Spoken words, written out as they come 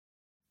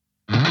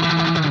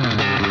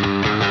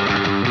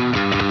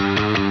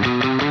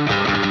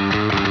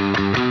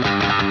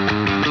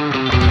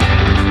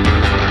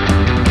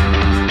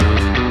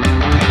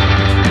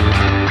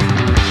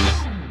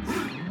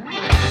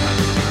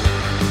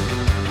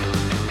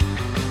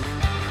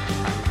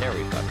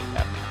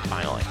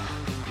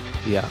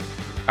Yeah.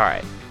 All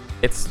right.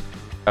 It's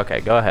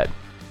okay. Go ahead.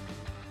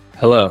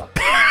 Hello.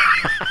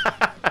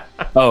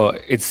 Oh,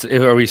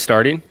 are we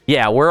starting?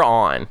 Yeah, we're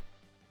on.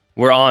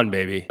 We're on,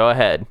 baby. Go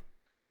ahead.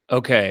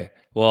 Okay.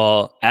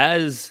 Well,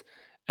 as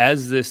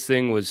this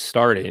thing was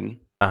starting,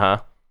 Uh-huh.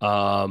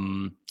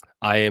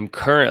 I am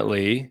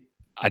currently,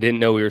 I didn't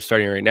know we were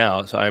starting right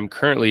now, so I'm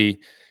currently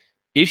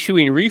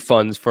issuing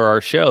refunds for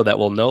our show that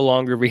will no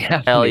longer be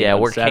Hell happening yeah,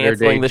 on we're Saturday,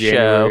 canceling the show.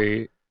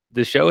 January.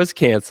 The show is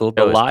canceled.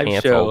 The Show is live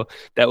canceled. show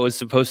that was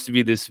supposed to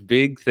be this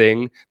big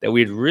thing that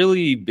we'd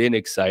really been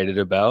excited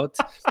about.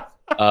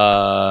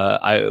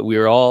 We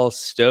were all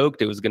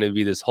stoked. It was going to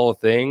be this whole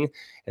thing,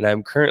 and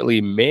I'm currently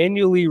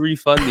manually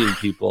refunding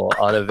people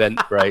on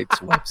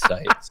Eventbrite's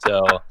website.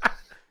 So,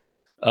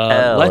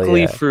 Hell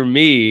luckily yeah. for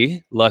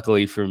me,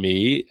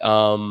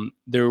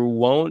 there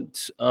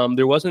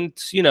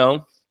wasn't,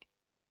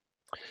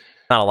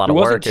 Not a lot there of wasn't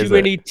work, too is it?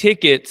 many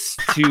tickets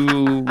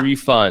to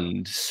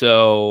refund.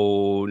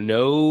 So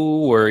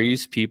no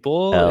worries,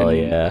 people. Hell And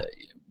yeah.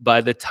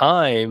 by the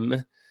time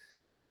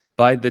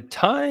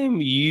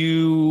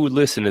you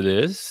listen to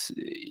this,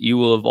 you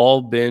will have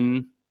all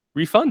been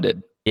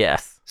refunded.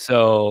 Yes.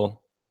 So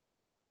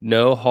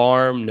no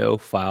harm, no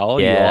foul.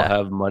 You all Yeah.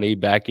 have money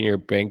back in your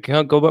bank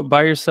account. Go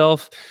buy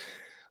yourself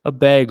a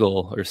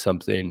bagel or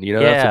something.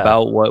 That's Yeah.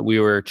 about what we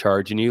were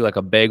charging you, like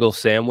a bagel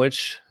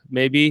sandwich,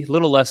 maybe a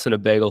little less than a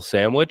bagel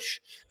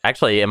sandwich.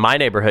 Actually, in my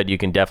neighborhood, you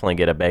can definitely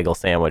get a bagel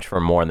sandwich for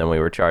more than we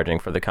were charging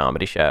for the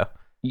comedy show.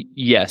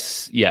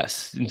 Yes.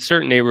 In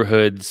certain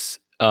neighborhoods,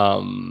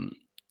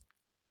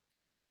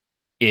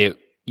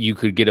 you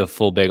could get a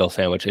full bagel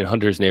sandwich. In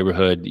Hunter's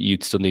neighborhood,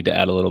 you'd still need to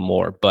add a little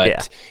more.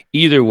 But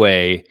either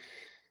way,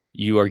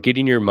 you are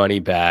getting your money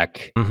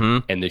back,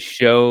 and the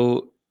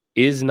show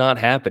is not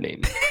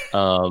happening.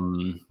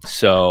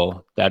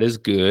 So that is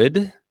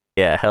good.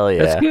 Yeah, hell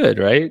yeah. That's good,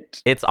 right?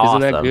 It's Isn't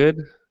awesome. that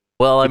good?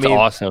 Well, It's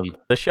awesome.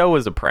 the show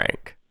was a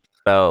prank.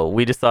 So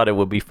we just thought it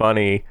would be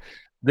funny.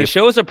 The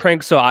show is a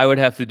prank, so I would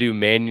have to do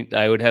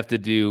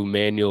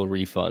manual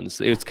refunds.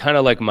 It's kind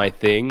of like my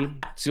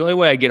thing. It's the only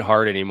way I get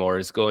hard anymore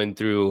is going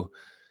through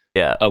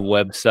a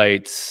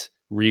website's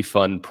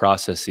refund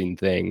processing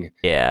thing.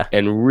 Yeah.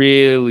 And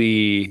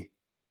really,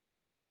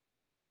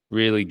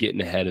 really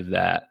getting ahead of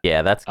that.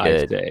 Yeah, that's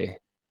good. I say.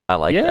 I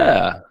like that.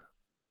 Yeah.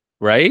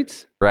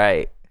 Right?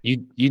 Right.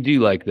 You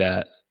do like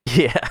that.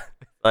 Yeah.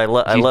 I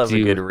love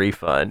a good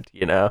refund,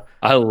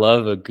 I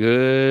love a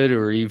good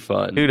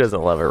refund. Who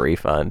doesn't love a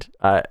refund?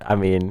 I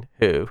mean,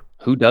 who?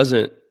 Who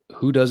doesn't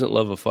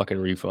love a fucking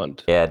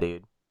refund? Yeah,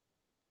 dude.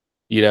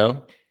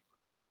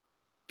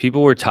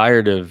 People were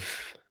tired of,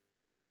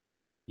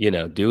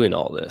 doing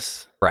all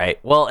this. Right.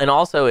 Well, and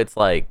also it's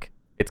like,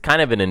 it's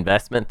kind of an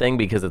investment thing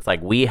because it's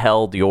like we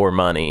held your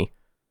money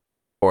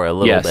for a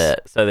little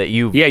bit so that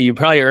you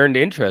probably earned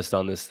interest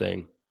on this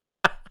thing.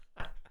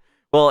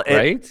 Well,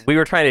 right? We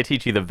were trying to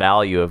teach you the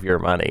value of your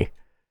money.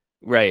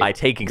 Right. By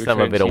taking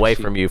some of it away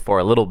from you for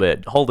a little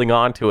bit, holding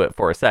on to it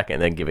for a second,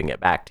 then giving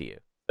it back to you.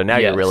 So now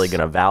you're really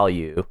going to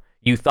value.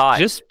 You thought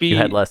you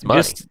had less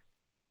money.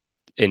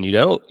 And you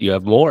don't. You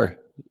have more.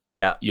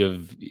 Yeah.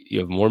 You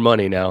have more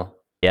money now.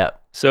 Yeah.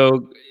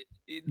 So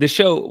the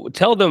show,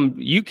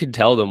 you can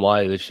tell them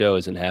why the show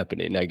isn't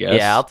happening, I guess.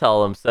 Yeah, I'll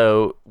tell them.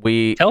 So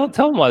Tell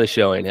them why the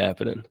show ain't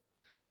happening.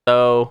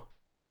 So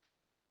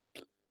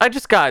I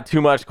just got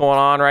too much going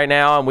on right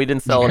now, and we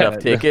didn't sell enough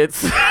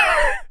tickets.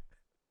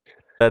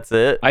 That's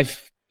it.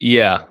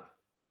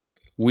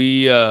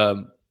 We I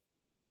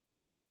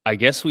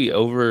guess we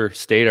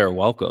overstayed our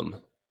welcome.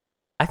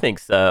 I think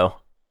so.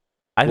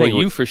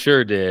 You for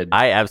sure did.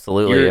 I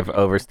absolutely have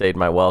overstayed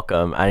my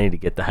welcome. I need to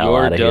get the hell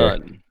out of here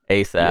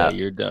ASAP. Yeah,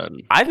 you're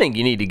done. I think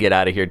you need to get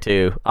out of here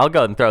too. I'll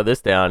go ahead and throw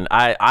this down.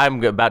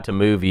 I'm about to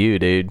move you,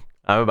 dude.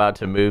 I'm about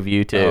to move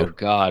you too. Oh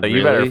God! So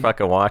you better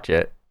fucking watch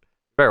it.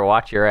 You better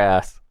watch your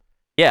ass.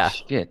 Yeah.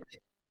 Shit.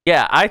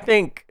 Yeah, I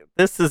think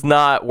this is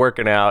not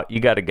working out.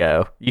 You got to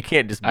go. You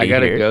can't just be here. I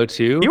got to go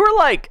too? You were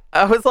like,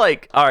 I was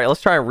like, all right,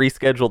 let's try and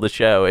reschedule the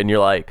show. And you're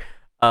like,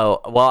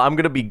 oh, well, I'm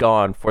going to be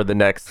gone for the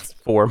next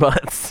 4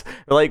 months.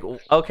 Like,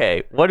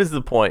 okay, what is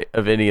the point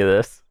of any of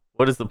this?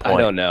 What is the point?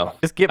 I don't know.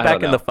 Just get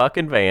back in the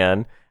fucking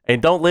van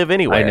and don't live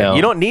anywhere. I know.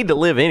 You don't need to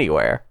live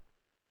anywhere.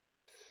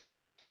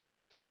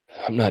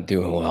 I'm not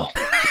doing well.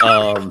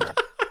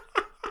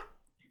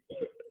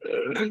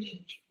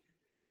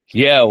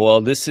 Yeah,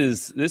 well, this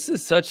is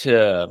such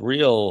a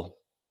real.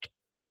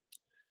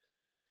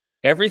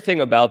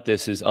 Everything about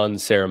this is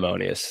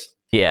unceremonious.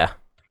 Yeah.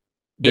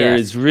 There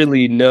is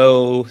really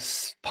no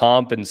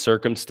pomp and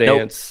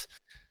circumstance. Nope.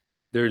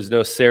 There's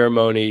no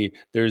ceremony.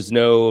 There's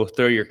no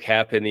throw your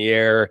cap in the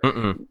air.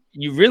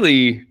 You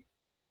really,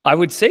 I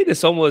would say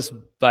this almost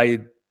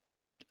by,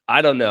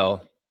 I don't know.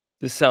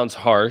 This sounds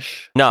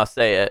harsh. No,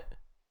 say it.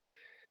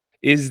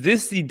 Is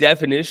this the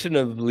definition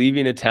of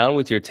leaving a town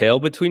with your tail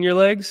between your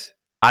legs?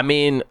 I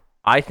mean,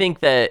 I think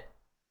that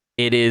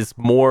it is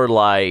more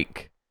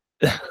like,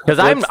 because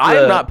I'm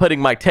not putting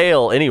my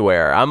tail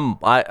anywhere.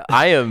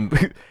 I am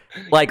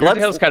Like, Your let's.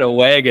 tail's kind of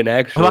wagging,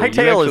 actually. My You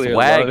tail is actually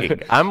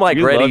wagging. I'm like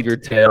you ready. love your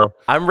tail.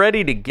 I'm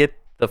ready to get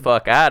the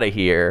fuck out of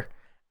here.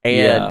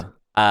 And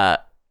Yeah.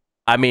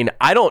 I mean,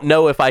 I don't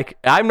know if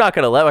I'm not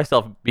going to let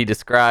myself be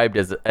described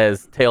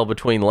as tail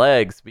between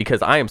legs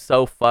because I am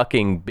so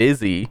fucking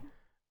busy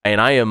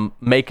and I am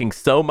making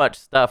so much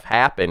stuff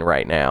happen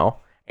right now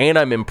and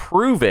I'm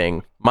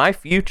improving my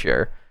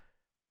future.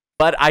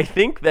 But I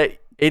think that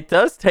it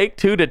does take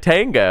two to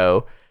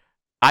tango.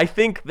 I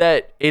think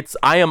that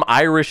I am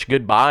Irish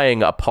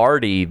goodbying a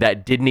party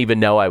that didn't even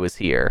know I was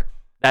here.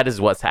 That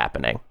is what's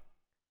happening.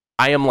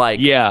 I am like,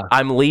 Yeah.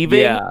 I'm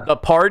leaving. Yeah. The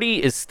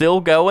party is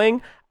still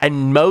going,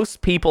 and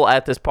most people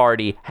at this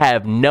party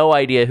have no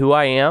idea who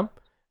I am,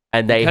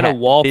 and they kind of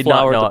did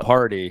not wallflowered know the it.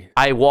 party.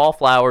 I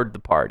wallflowered the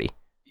party.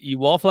 You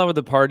wallflowered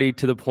the party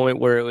to the point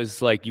where it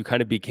was like you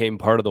kind of became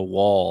part of the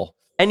wall.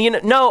 And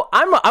no,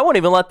 I won't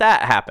even let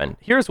that happen.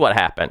 Here's what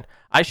happened.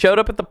 I showed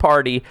up at the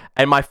party,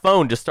 and my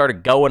phone just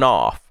started going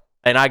off.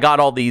 And I got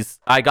all these,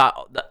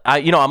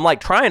 I'm like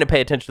trying to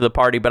pay attention to the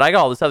party, but I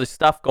got all this other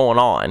stuff going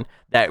on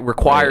that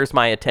requires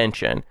my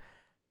attention.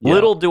 Yeah.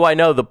 Little do I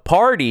know, the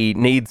party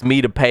needs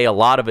me to pay a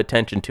lot of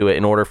attention to it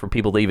in order for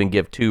people to even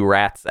give two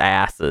rats'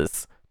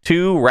 anuses.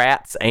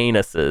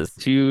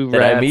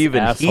 I'm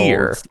even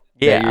here.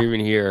 Yeah, you're even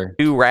here.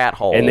 Two rat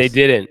holes. And they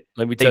didn't.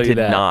 Let me tell you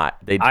that.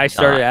 They did not. I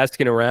started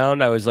asking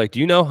around. I was like,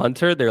 do you know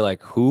Hunter? They're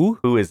like, who?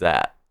 Who is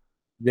that?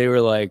 They were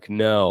like,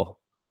 no.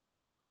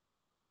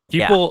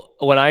 People,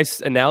 when I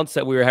announced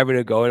that we were having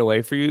a going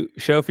away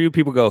show for you,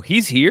 people go,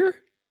 he's here?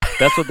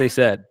 That's what they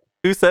said.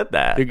 Who said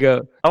that? They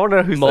go, I want to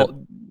know who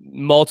said.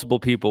 Multiple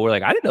people were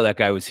like, I didn't know that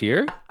guy was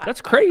here.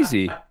 That's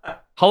crazy.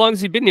 How long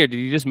has he been here? Did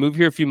he just move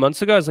here a few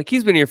months ago? I was like,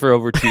 he's been here for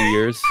over 2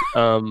 years.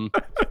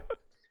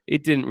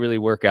 It didn't really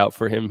work out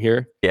for him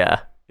here. Yeah,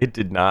 it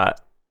did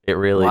not. It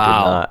really did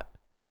not.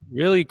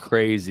 Really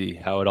crazy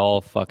how it all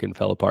fucking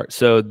fell apart.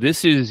 So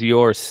this is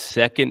your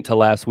second to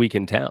last week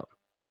in town.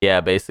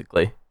 Yeah,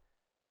 basically.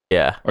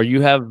 Yeah. Or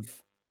you have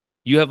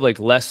like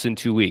less than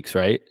 2 weeks,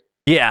 right?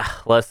 Yeah,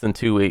 less than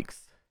 2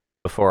 weeks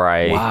before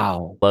I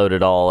load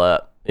it all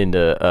up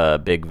into a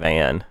big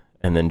van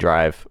and then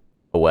drive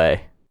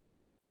away.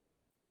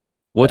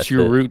 What's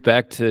your route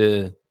back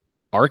to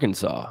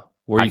Arkansas?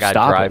 Where I got to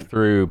drive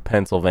through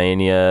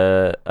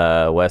Pennsylvania,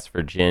 West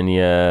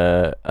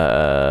Virginia,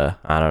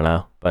 I don't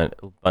know, but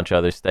a bunch of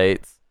other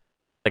states.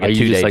 Like a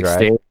 2-day drive.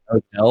 Staying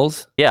at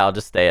hotels? Yeah, I'll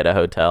just stay at a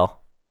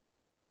hotel.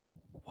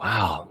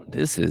 Wow,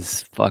 this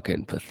is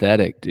fucking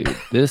pathetic, dude.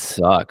 This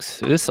sucks.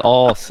 This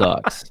all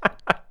sucks.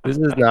 This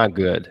is not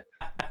good.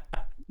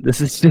 This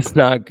is just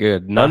not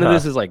good. None of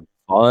this is like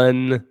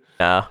fun.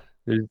 No.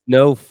 There's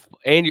no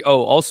and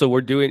also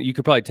we're doing, you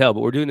could probably tell,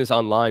 but we're doing this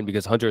online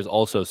because Hunter is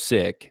also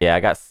sick. Yeah, I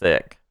got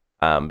sick.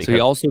 So he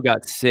also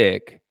got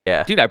sick.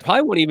 Yeah. Dude, I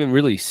probably won't even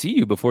really see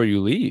you before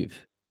you leave.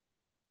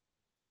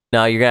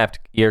 No, you're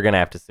gonna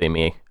have to see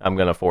me. I'm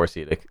gonna force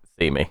you to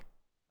see me.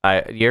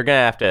 You're gonna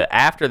have to,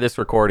 after this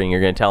recording,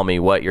 you're gonna tell me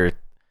what your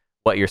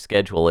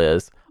schedule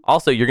is.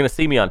 Also, you're gonna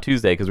see me on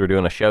Tuesday because we're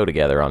doing a show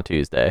together on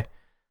Tuesday.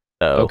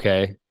 So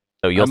okay.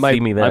 So you'll see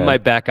me then. I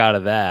might back out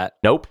of that.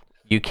 Nope,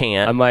 you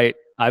can't. I might.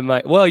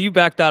 Well, you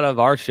backed out of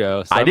our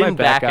show. So I didn't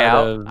back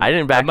out. I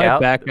didn't back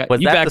out.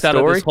 Was that the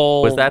story?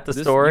 Was that the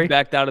story? You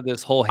backed out of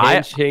this whole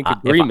handshake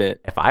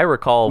agreement. If I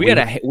recall, we had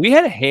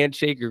a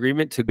handshake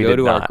agreement to go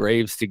to our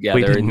graves together.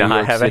 We did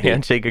not have a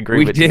handshake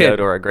agreement to go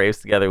to our graves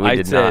together. We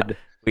did not.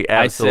 We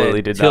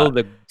absolutely did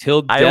not.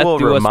 Till death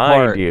do us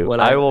part.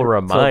 I will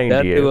remind you. Till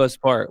death do us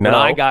part. When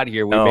I got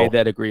here, we made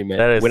that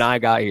agreement. When I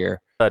got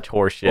here. Such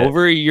horseshit.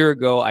 Over a year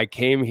ago, I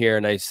came here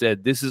and I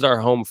said, this is our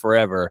home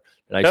forever.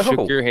 And I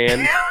shook your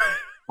hand.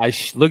 I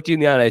looked you in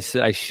the eye and I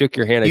said, I shook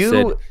your hand. I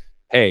said,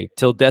 hey,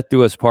 till death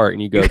do us part.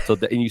 And you go,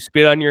 and you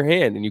spit on your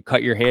hand and you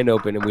cut your hand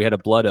open and we had a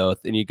blood oath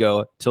and you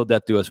go, till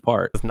death do us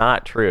part. It's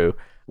not true.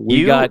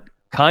 We got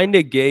kind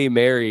of gay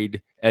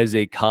married as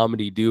a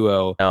comedy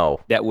duo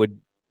that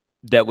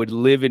would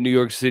live in New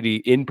York City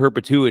in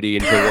perpetuity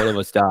until one of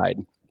us died.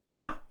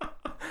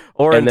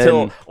 Or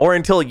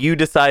until you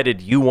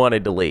decided you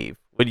wanted to leave.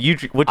 What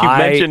you've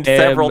mentioned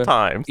several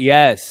times.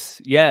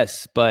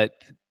 Yes, but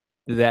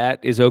that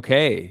is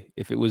okay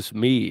if it was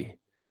me.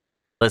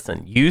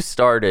 Listen, you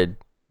started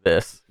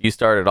this. You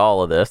started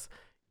all of this.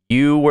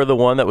 You were the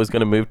one that was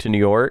going to move to New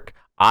York.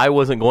 I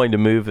wasn't going to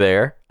move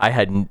there. I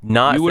had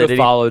not. You would have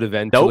followed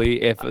eventually.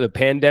 Nope. If the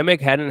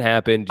pandemic hadn't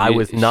happened. I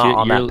was not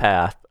on that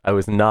path. I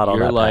was not on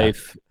that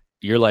path.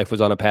 Your life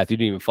was on a path you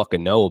didn't even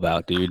fucking know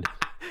about, dude.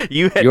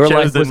 You had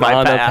chosen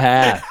my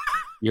path.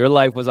 Your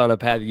life was on a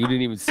path you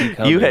didn't even see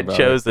coming. You had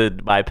chosen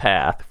my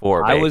path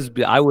for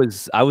me. I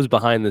was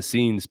behind the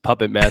scenes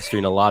puppet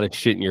mastering a lot of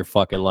shit in your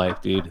fucking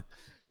life, dude.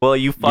 Well,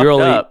 you fucked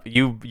up.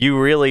 You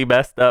really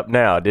messed up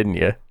now, didn't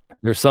you?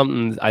 There's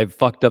something I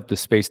fucked up the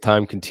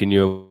space-time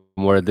continuum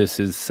where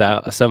this is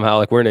somehow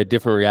like we're in a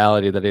different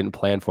reality that I didn't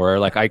plan for.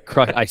 Like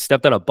I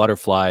stepped on a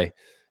butterfly,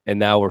 and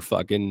now we're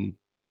fucking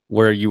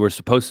where you were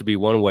supposed to be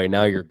one way.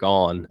 Now you're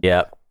gone.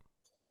 Yep.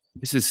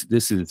 This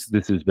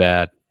is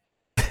bad.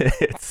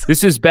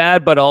 This is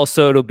bad, but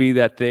also it'll be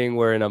that thing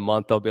where in a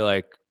month I'll be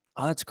like,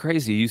 oh, that's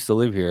crazy. He used to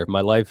live here.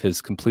 My life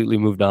has completely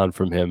moved on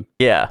from him.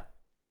 Yeah.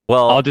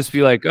 I'll Well, just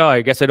be like, oh,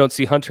 I guess I don't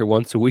see Hunter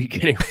once a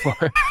week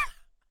anymore.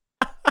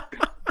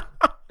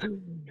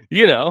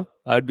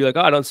 I'd be like,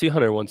 oh, I don't see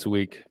Hunter once a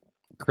week.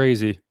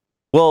 Crazy.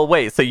 well,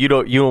 wait. So you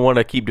don't want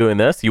to keep doing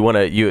this? You want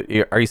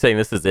to are you saying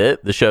this is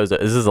it? This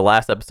is the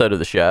last episode of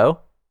the show?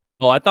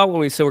 Oh, I thought when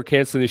we said we're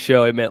canceling the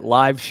show, it meant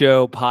live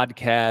show,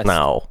 podcast.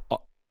 No.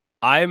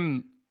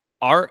 I'm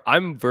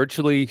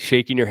virtually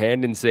shaking your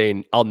hand and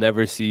saying I'll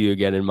never see you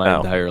again in my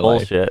entire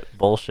life.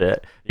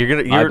 Bullshit.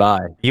 Bye.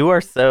 You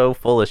are so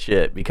full of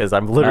shit because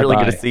I'm literally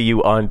going to see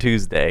you on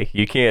Tuesday.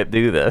 You can't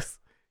do this.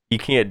 You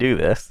can't do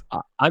this.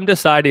 I'm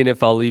deciding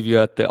if I'll leave you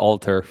at the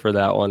altar for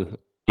that one.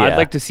 Yeah. I'd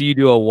like to see you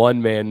do a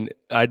one-man.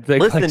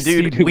 Listen,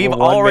 dude, we've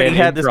already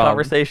had this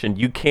conversation.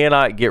 You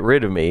cannot get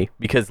rid of me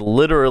because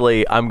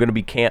literally I'm going to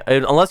be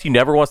unless you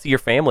never want to see your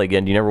family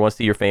again. Do you never want to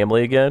see your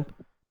family again?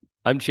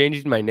 I'm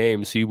changing my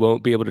name so you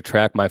won't be able to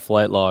track my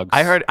flight logs.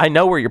 I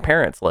know where your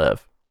parents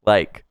live.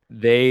 Like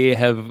we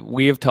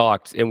have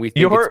talked and we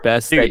think it's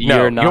best that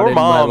you're not in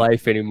my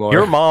life anymore.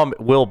 Your mom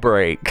will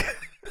break.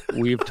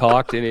 We've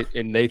talked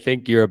and they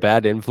think you're a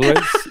bad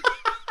influence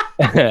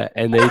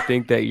and they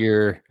think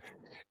that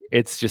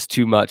it's just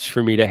too much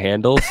for me to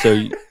handle.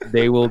 So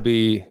they will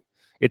be,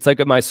 it's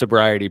like my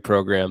sobriety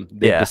program.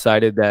 They've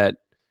decided that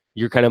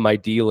you're kind of my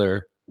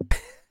dealer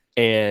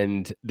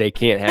and they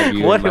can't have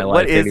you in my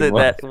life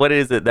anymore. What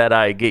is it that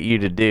I get you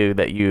to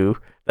do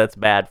that's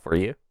bad for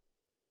you?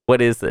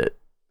 What is it?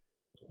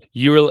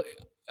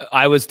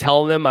 I was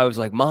telling them, I was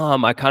like,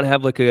 Mom, I kind of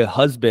have like a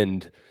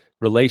husband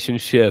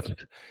relationship.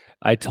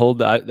 I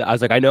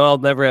was like, I know I'll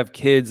never have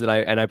kids and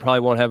I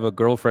probably won't have a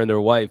girlfriend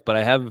or wife, but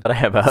I have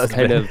a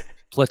husband. Kind of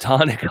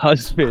platonic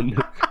husband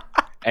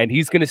and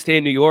he's going to stay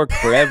in New York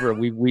forever.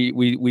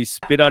 We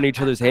spit on each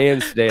other's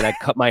hands today and I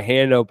cut my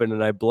hand open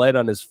and I bled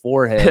on his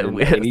forehead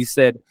and he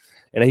said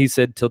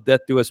till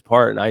death do us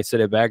part. And I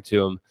said it back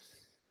to him.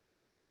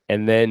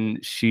 And then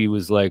she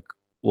was like,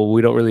 well,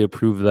 we don't really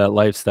approve of that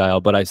lifestyle.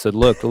 But I said,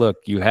 look,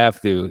 you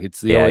have to.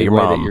 It's the only way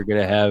that you're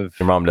going to have.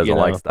 Your mom doesn't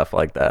like stuff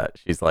like that.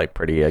 She's like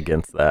pretty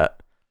against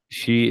that.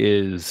 She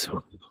is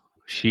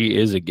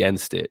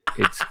against it.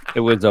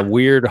 It was a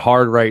weird,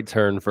 hard right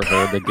turn for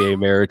her, the gay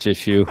marriage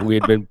issue. We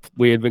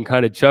had been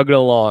kind of chugging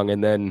along,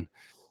 and then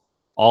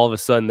all of a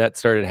sudden that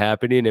started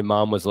happening, and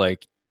Mom was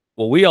like,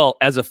 well, we all,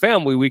 as a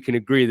family, we can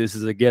agree this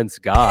is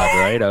against God,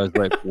 right? I was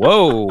like,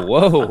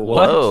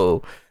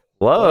 whoa.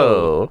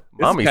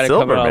 Mommy kind of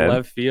coming out Silverman. of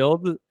left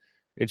field.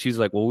 And she's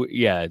like, well,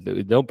 yeah,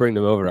 don't bring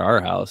them over to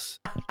our house.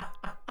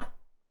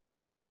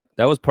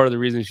 That was part of the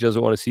reason she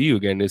doesn't want to see you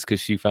again is because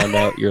she found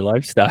out your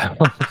lifestyle.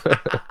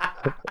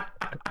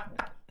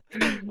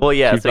 Well,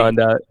 yeah. She found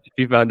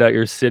out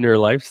your sinner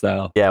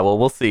lifestyle. Yeah, well,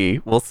 we'll see.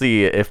 We'll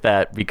see if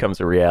that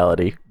becomes a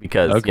reality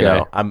because,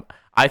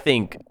 I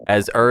think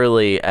as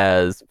early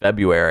as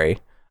February,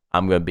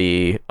 I'm going to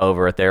be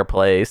over at their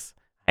place,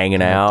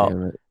 hanging out,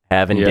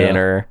 having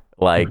dinner,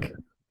 like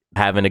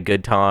having a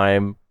good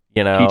time,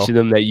 teaching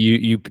them that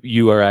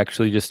you are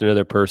actually just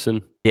another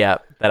person. Yeah,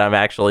 that I'm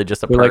actually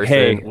just a person, like,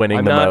 hey,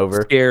 winning them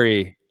over.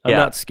 Scary. I'm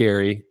not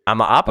scary. I'm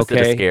the opposite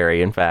of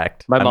scary. In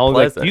fact, my mom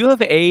was like, "Do you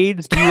have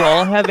AIDS? Do you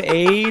all have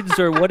AIDS,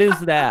 or what is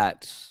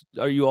that?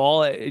 Are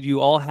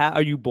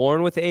you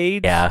born with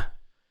AIDS?" Yeah,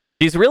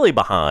 she's really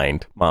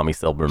behind Mommy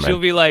Silverman. You'll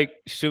be like,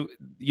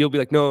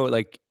 no,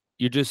 like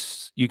you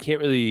can't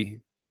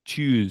really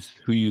choose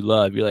who you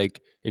love. You're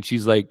like. And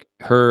she's like,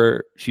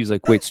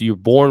 wait, so you're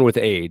born with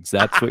AIDS?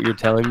 That's what you're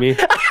telling me?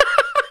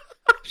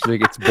 She's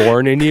like, it's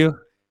born in you?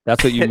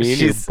 That's what you mean?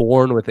 You're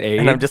born with AIDS?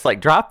 And I'm just like,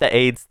 drop the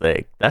AIDS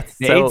thing. That's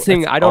the AIDS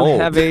thing. I don't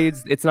have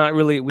AIDS. It's not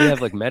really, we have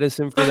like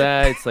medicine for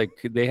that. It's like,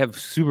 they have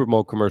Super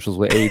Bowl commercials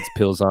with AIDS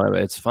pills on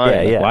it. It's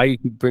fine. Yeah. Why you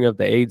keep bringing up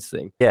the AIDS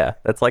thing? Yeah,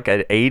 that's like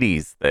an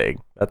 80s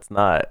thing. That's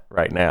not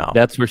right now.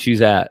 That's where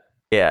she's at.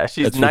 Yeah,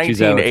 she's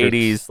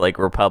 1980s, like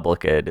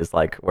Republican is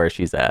like where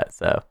she's at,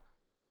 so.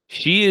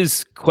 She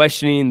is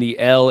questioning the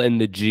L and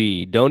the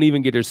G. Don't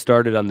even get her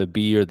started on the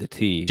B or the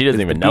T. She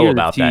doesn't even know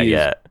about that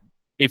yet.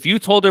 If you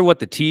told her what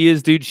the T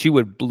is, dude, she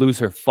would lose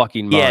her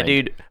fucking mind. Yeah,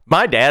 dude.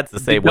 My dad's the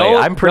same way.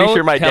 I'm pretty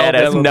sure my dad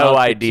has no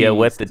idea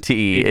what the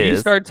T is. If you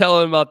start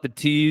telling them about the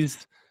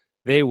T's,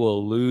 they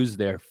will lose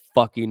their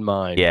fucking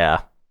mind.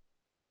 Yeah.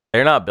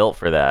 They're not built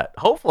for that.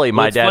 Hopefully,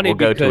 my dad will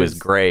go to his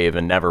grave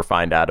and never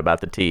find out about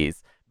the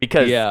T's.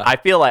 Because I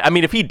feel like,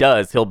 if he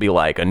does, he'll be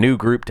like a new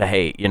group to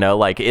hate,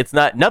 like it's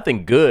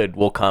nothing good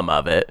will come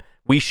of it.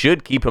 We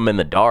should keep him in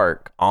the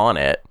dark on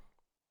it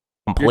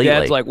completely. Your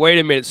dad's like, wait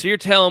a minute. So you're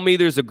telling me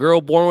there's a girl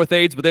born with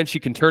AIDS, but then she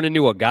can turn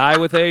into a guy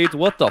with AIDS?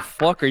 What the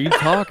fuck are you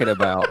talking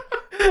about?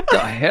 The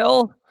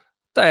hell? What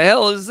the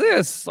hell is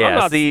this?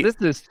 Yeah, this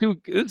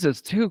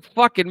is too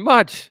fucking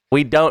much.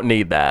 We don't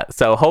need that.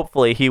 So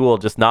hopefully he will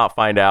just not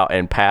find out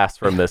and pass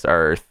from this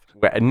earth.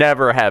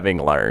 Never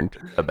having learned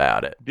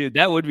about it. Dude,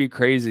 that would be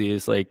crazy.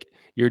 It's like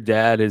your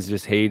dad has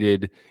just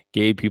hated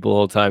gay people the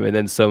whole time, and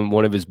then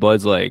one of his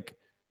buds like,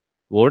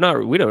 well,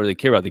 we don't really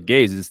care about the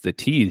gays. It's the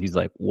T's. He's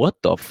like,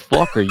 what the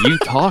fuck are you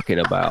talking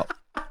about?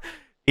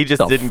 He just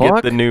The didn't fuck?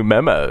 get the new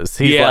memos.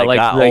 He's Yeah, like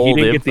got he old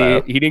didn't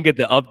info. he didn't get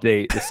the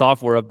update. The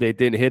software update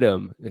didn't hit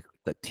him.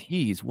 The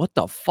T's. What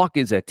the fuck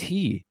is a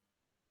T?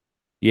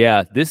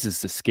 Yeah, this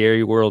is a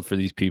scary world for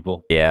these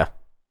people. Yeah.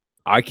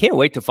 I can't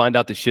wait to find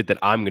out the shit that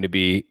I'm going to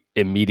be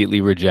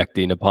immediately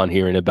rejecting upon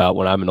hearing about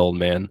when I'm an old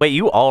man. Wait,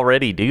 you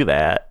already do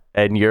that,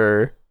 and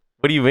you're.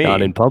 What do you mean?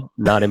 Not in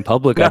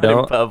public. I Not don't.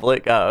 in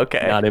public. Oh,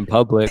 okay. Not in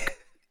public.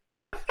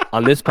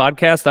 On this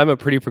podcast, I'm a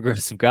pretty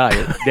progressive guy.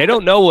 They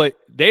don't know what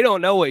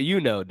you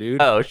know,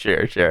 dude. Oh,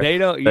 sure. They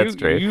don't. That's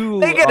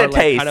true. They get a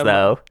taste,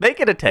 though. They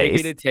get a taste.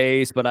 They get a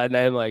taste, but I'm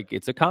like,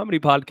 it's a comedy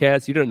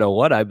podcast. You don't know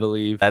what I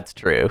believe. That's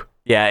true.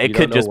 Yeah, it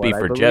could just be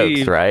for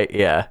jokes, right?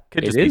 Yeah,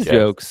 could just be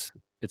jokes.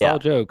 It's all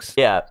jokes.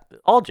 Yeah,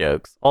 all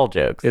jokes. All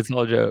jokes. It's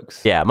all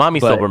jokes. Yeah,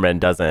 Mommy Silverman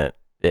doesn't.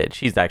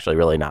 She's actually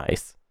really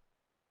nice.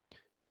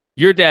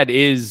 Your dad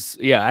is,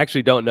 I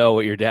actually don't know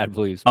what your dad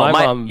believes. My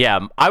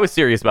mom, I was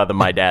serious about the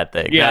my dad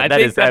thing. Yeah,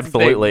 that is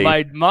absolutely.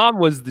 My mom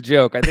was the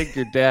joke. I think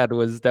your dad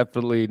was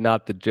definitely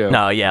not the joke.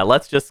 No, yeah,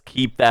 let's just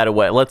keep that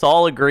away. Let's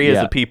all agree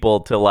as a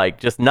people to like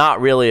just not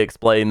really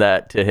explain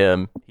that to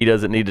him. He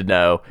doesn't need to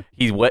know.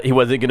 He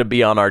wasn't going to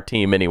be on our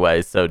team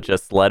anyway, so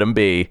just let him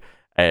be,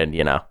 and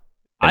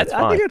I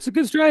think that's a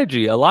good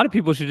strategy. A lot of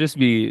people should just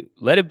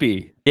let it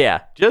be.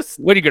 Yeah,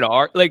 just what are you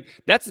gonna like?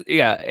 That's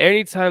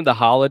anytime the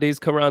holidays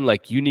come around,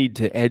 like you need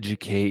to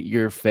educate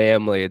your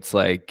family. It's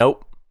like,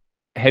 nope.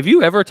 Have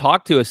you ever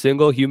talked to a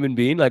single human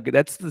being? Like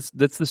that's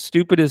the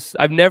stupidest.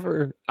 I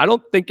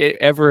don't think it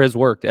ever has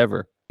worked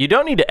ever. You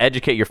don't need to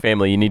educate your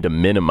family. You need to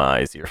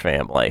minimize your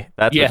family.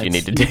 That's what you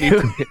need to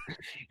do.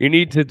 You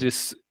need to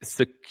just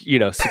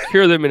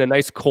secure them in a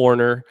nice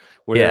corner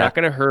where they're not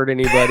going to hurt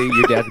anybody.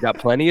 Your dad's got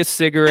plenty of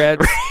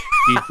cigarettes.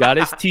 He's got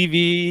his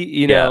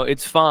TV.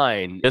 It's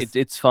fine.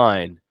 It's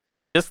fine.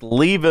 Just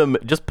leave him.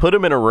 Just put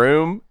him in a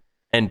room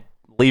and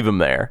leave him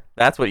there.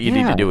 That's what you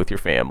need to do with your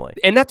family.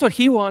 And that's what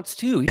he wants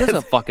too. He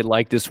doesn't fucking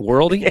like this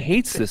world. He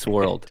hates this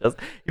world.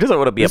 He doesn't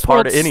want to be a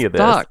part of any of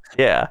this.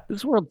 Yeah.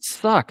 This world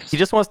sucks. He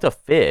just wants to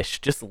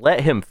fish. Just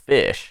let him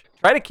fish.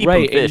 Try to keep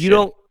him fishing.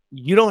 And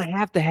you don't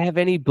have to have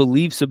any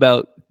beliefs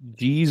about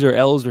G's or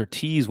L's or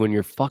T's when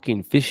you're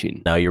fucking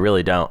fishing. No, you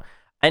really don't.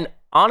 And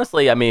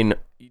honestly, I mean,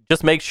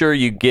 just make sure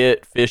you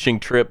get fishing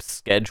trips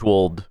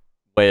scheduled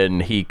when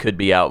he could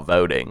be out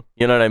voting.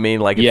 You know what I mean?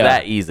 Like, it's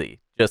that easy.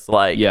 Just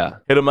like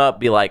hit him up,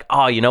 be like,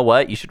 oh, you know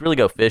what? You should really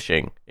go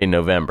fishing in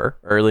November,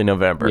 early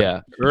November. Yeah,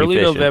 early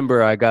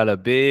November, I got a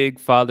big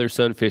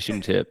father-son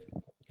fishing tip,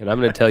 and I'm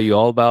going to tell you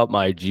all about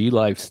my G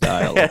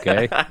lifestyle,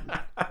 okay?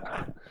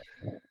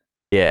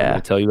 Yeah. I'm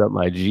going to tell you about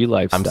my G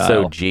lifestyle. I'm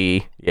so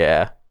G.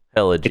 Yeah.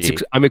 Hella G.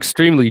 I'm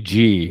extremely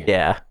G.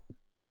 Yeah.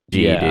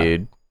 G,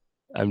 dude.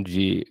 I'm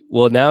G.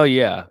 Well, now,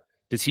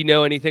 does he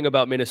know anything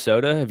about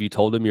Minnesota? Have you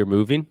told him you're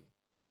moving?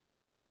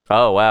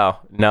 Oh,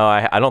 wow. No,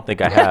 I don't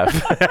think I have.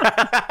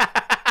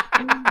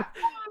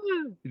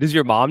 Does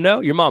your mom know?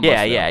 Your mom must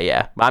know.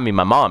 Yeah. I mean,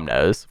 my mom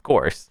knows, of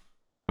course.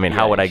 I mean,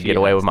 how would I get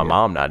away with my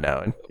mom not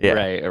knowing? Yeah.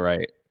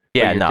 Right.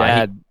 Yeah, no,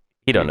 dad,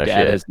 he don't know shit.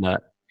 Dad has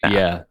not. Nah.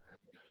 Yeah.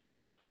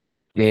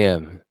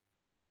 Damn.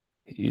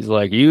 He's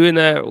like, you in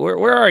that,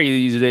 where are you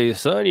these days,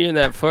 son? You in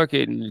that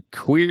fucking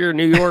queer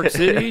New York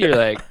City? You're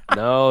like,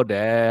 no,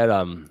 Dad,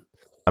 I'm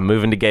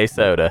moving to gay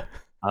soda.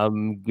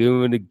 I'm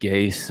going to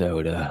gay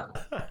soda.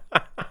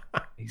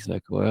 He's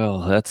like, well,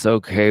 that's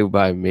okay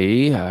by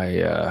me.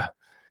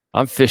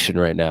 I'm fishing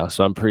right now,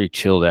 so I'm pretty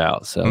chilled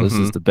out. So this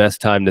is the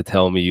best time to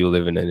tell me you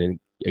live in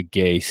a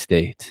gay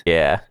state.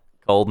 Yeah,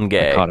 cold and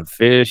gay. I caught a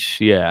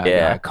fish.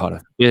 I caught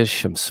a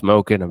fish. I'm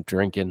smoking. I'm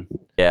drinking.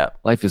 Yeah.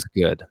 Life is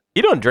good.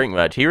 He don't drink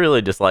much. He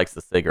really just likes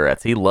the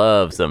cigarettes. He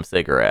loves some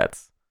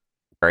cigarettes.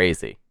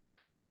 Crazy.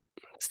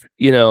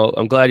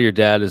 I'm glad your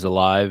dad is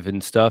alive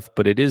and stuff,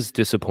 but it is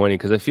disappointing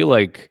because I feel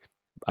like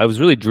I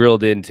was really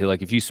drilled into,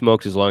 like, if you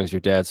smoked as long as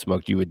your dad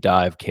smoked, you would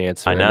die of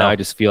cancer. I know. And now I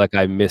just feel like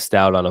I missed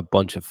out on a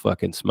bunch of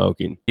fucking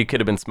smoking. You could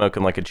have been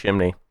smoking like a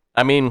chimney.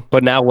 I mean,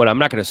 but now what? I'm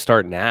not going to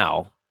start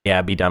now. Yeah,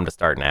 it'd be dumb to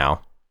start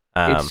now.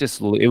 It's just,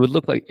 it would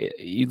look like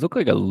you look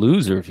like a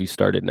loser if you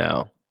started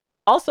now.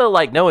 Also,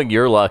 like, knowing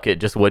your luck,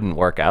 it just wouldn't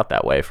work out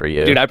that way for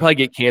you. Dude, I'd probably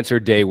get cancer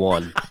day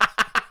one.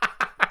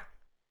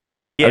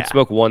 I'd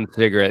smoke one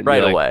cigarette and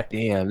right be away. Like,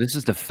 damn, this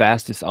is the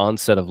fastest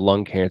onset of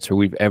lung cancer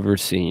we've ever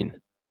seen.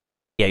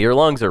 Yeah, your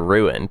lungs are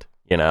ruined,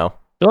 Your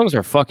lungs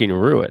are fucking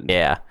ruined.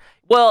 Yeah.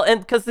 Well,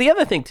 and because the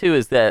other thing, too,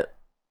 is that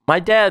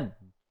my dad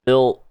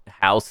built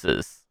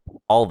houses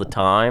all the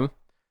time.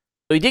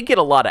 So he did get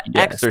a lot of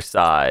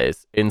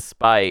exercise in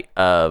spite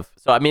of...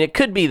 So, I mean, it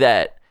could be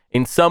that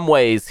in some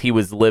ways he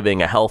was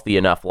living a healthy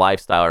enough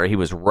lifestyle, or he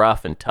was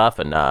rough and tough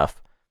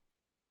enough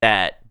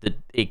that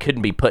it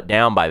couldn't be put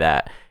down by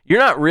that. You're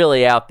not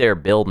really out there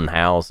building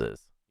houses.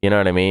 You know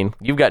what I mean?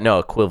 You've got no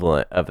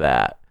equivalent of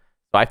that.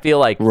 So I feel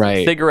like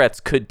cigarettes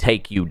could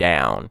take you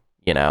down,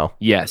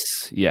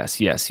 Yes.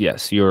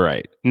 You're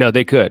right. No,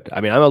 they could.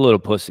 I mean, I'm a little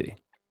pussy.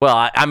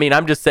 Well, I mean,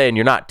 I'm just saying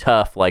you're not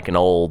tough like an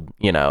old,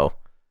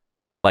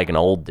 like an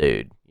old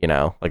dude. You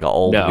know, like an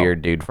old No,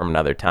 weird dude from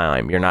another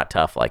time. You're not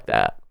tough like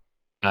that.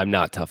 I'm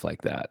not tough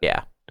like that.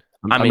 Yeah.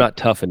 I'm not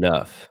tough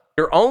enough.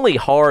 You're only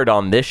hard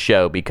on this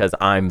show because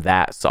I'm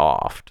that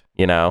soft,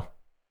 you know?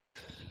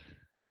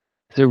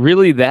 Is it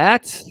really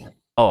that?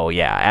 Oh,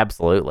 yeah,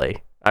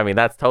 absolutely. I mean,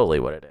 that's totally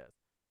what it is.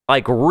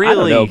 Like, I don't know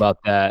really about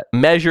that.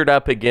 measured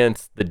up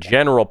against the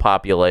general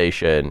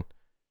population,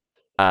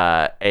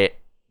 we're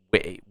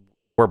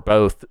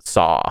both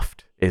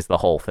soft, is the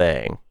whole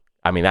thing.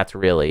 I mean, that's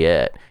really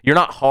it. You're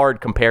not hard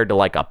compared to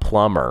like a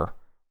plumber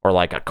or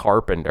like a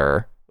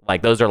carpenter.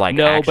 Like, those are like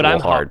actual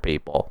hard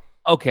people.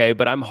 Okay,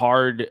 but I'm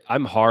hard.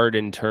 I'm hard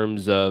in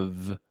terms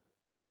of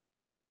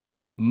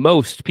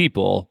most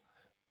people.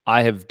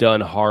 I have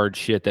done hard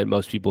shit that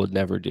most people would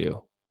never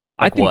do.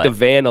 I Like think what? the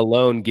van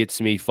alone gets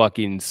me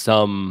fucking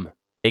some.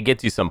 It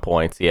gets you some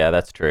points. Yeah,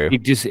 that's true.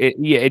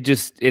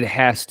 It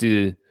has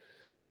to.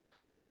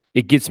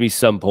 It gets me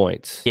some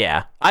points.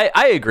 Yeah,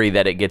 I agree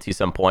that it gets you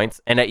some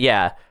points. And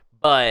yeah,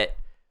 but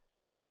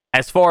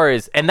as far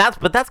as,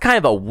 but that's kind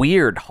of a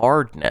weird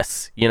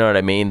hardness. You know what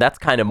I mean? That's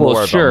kind of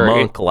more of a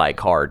monk-like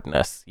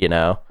hardness, you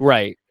know?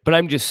 Right. But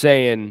I'm just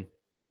saying,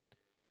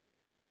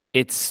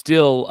 it's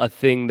still a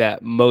thing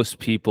that most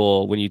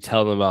people, when you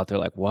tell them about, they're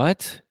like,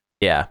 what?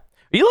 Yeah.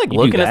 Are you like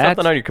looking at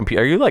something on your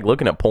computer? Are you like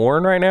looking at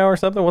porn right now or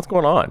something? What's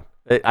going on?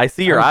 I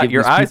see your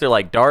eyes are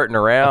like darting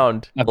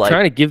around. I'm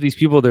trying to give these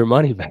people their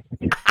money back.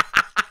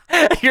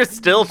 You're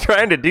still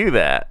trying to do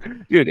that.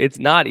 Dude, it's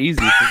not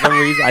easy for some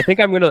reason. I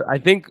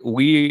think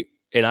we,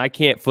 and I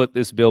can't foot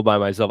this bill by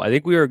myself. I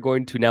think we are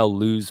going to now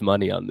lose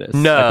money on this.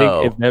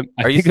 No.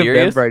 Are you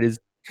serious? Eventbrite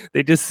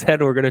they just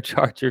said we're going to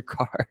charge your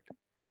card.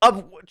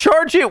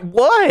 Charge it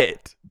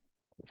what?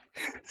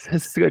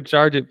 It's going to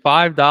charge it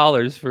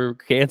 $5 for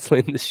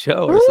canceling the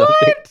show or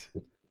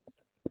something.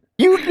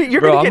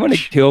 You're Bro, I'm going to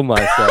kill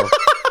myself.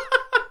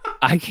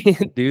 I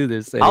can't do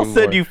this anymore. I'll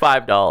send you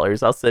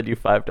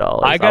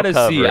 $5. I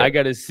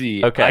gotta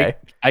see. Okay.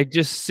 I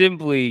just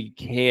simply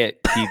can't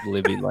keep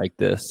living like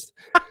this.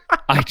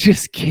 I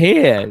just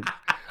can't.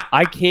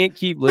 I can't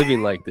keep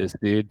living like this,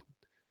 dude.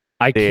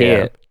 I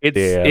can't.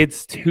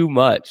 It's too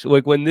much.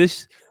 Like when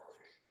this,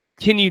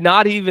 can you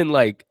not even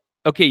like,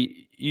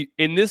 okay,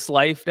 in this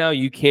life now,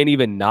 you can't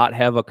even not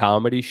have a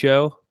comedy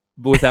show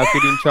without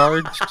getting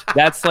charged.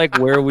 That's like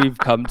where we've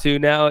come to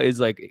now,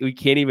 is like we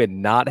can't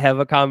even not have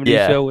a comedy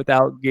show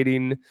without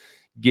getting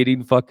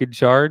fucking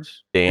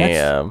charged.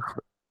 Damn.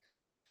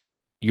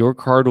 Your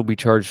card will be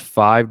charged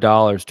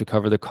 $5 to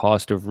cover the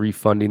cost of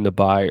refunding the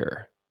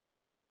buyer.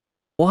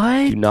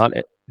 What?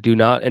 Do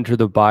not enter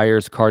the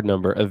buyer's card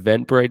number.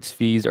 Eventbrite's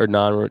fees are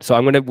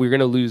so we're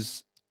gonna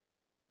lose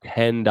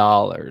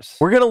 $10.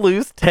 We're gonna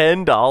lose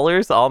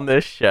 $10 on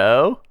this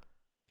show.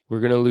 We're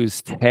gonna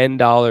lose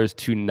 $10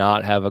 to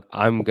not have a.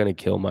 I'm gonna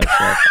kill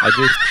myself.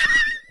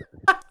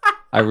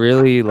 I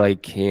really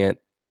like can't.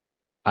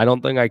 I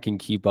don't think I can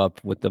keep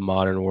up with the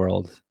modern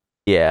world.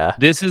 Yeah.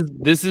 This is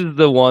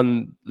the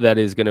one that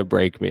is gonna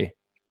break me.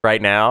 Right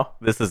now,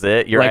 this is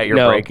it. You're at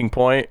your breaking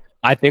point.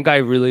 I think I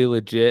really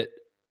legit.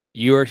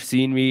 You are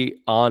seeing me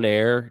on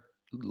air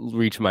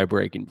reach my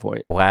breaking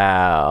point.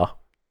 Wow.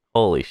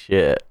 Holy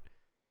shit.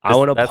 I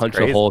want to punch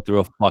a hole through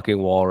a fucking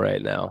wall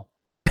right now.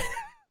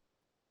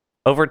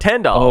 Over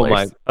 $10. Oh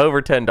my!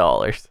 Over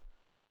 $10.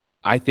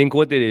 I think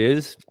what it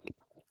is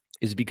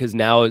because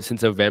now,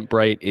 since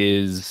Eventbrite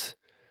is,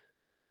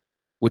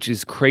 which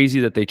is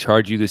crazy that they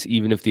charge you this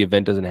even if the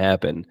event doesn't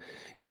happen.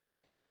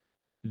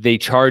 They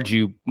charge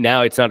you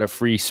now. It's not a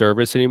free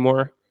service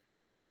anymore.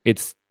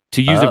 It's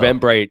to use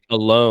Eventbrite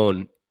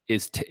alone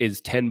is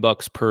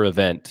 $10 per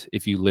event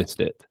if you list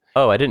it.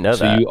 Oh, I didn't know that.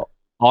 So you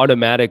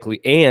automatically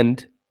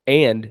and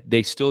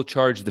they still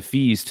charge the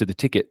fees to the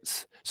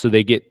tickets. So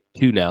they get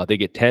two now. They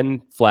get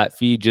 10 flat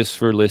fee just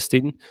for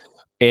listing,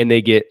 and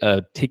they get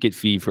a ticket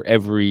fee for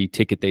every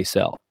ticket they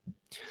sell.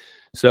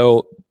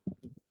 So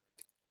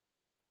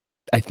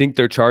I think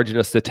they're charging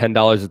us the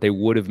 $10 that they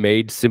would have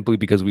made simply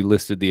because we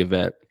listed the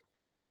event.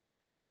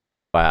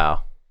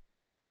 Wow.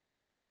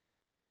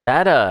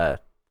 That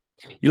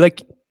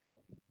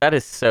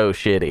is so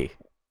shitty.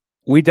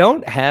 We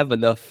don't have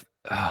enough.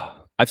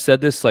 I've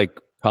said this like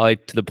probably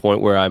to the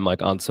point where I'm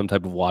like on some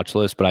type of watch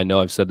list, but I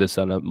know I've said this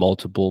on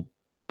multiple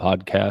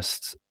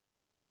podcasts.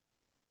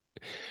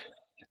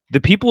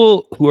 The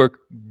people who are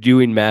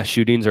doing mass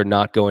shootings are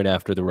not going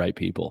after the right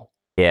people.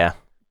 Yeah.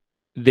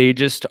 They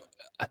just,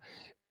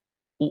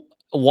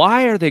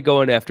 why are they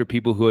going after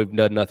people who have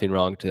done nothing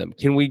wrong to them?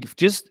 Can we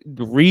just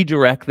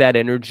redirect that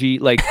energy?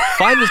 Like,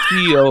 find the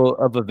CEO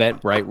of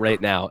Eventbrite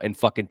right now and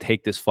fucking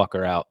take this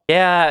fucker out.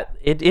 Yeah,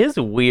 it is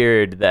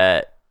weird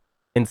that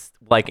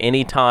like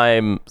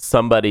anytime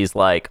somebody's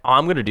like, oh,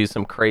 I'm going to do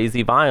some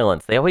crazy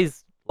violence, they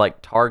always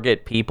like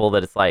target people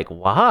that it's like,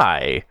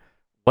 why?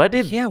 What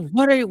did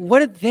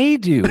they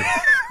do?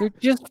 They're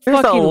just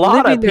there's fucking a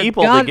lot of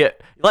people that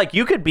get like,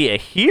 you could be a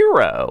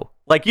hero.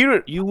 Like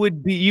we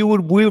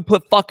would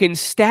put fucking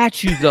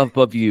statues up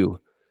of you.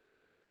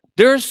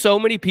 There are so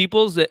many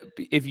people that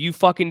if you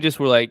fucking just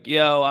were like,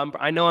 yo,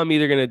 I know I'm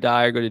either gonna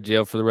die or go to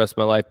jail for the rest of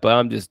my life, but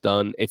I'm just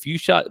done. If you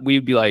shot,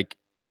 we'd be like,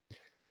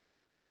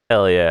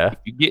 Hell yeah.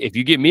 If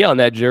you get me on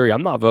that jury,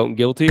 I'm not voting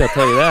guilty. I'll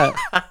tell you that.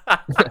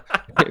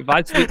 If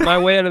I sneak my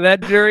way into that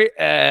jury,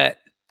 I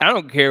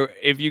don't care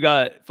if you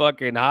got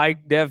fucking high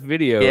def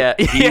video. Yeah,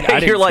 I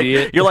didn't see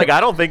it. You're like, I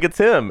don't think it's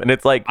him, and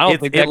it's like, I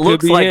don't think that it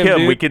looks could be like him.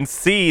 dude. We can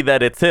see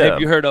that it's him. Have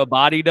you heard of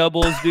body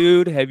doubles,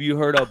 dude? Have you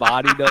heard of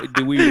body doubles?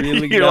 Do we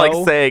really You're know?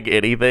 like saying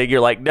anything.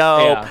 You're like,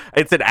 no,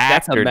 it's an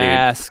actor, That's a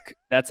mask. dude.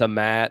 That's a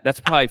mat. That's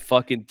probably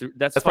fucking.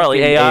 That's probably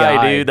fucking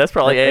AI, dude. That's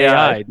probably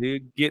AI,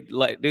 dude.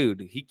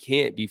 Dude. He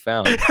can't be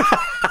found.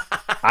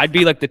 I'd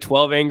be like the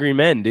 12 Angry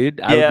Men, dude.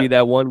 I would be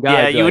that one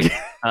guy. Yeah, you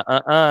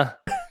would.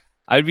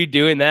 I'd be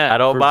doing that. I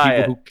don't buy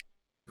it.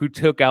 Who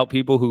took out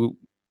people who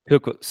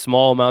took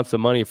small amounts of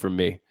money from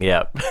me.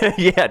 Yeah.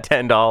 Yeah,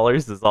 $10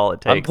 is all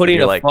it takes. I'm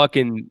putting a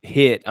fucking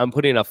hit. I'm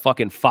putting a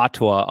fucking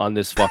fatwa on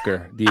this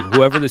fucker. Dude,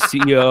 whoever the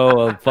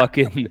CEO of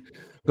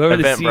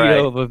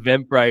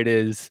Eventbrite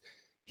is,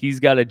 he's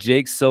got a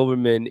Jake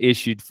Silverman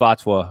issued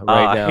fatwa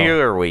right now.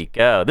 Here we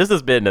go. This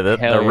has been the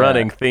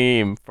running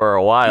theme for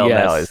a while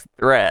now is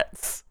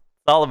threats.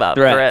 It's all about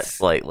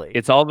threats lately.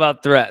 It's all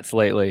about threats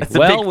lately.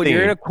 That's when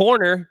you're in a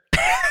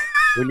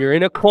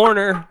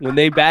corner, when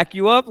they back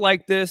you up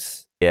like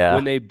this,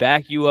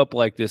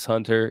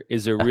 Hunter,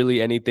 is there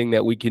really anything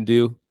that we can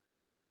do?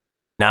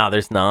 No,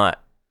 there's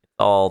not. It's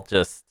all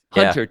just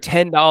Hunter,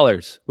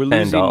 $10. We're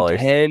losing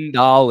 $10.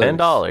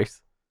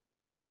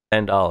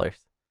 $10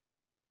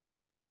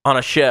 on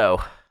a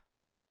show.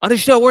 On a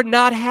show we're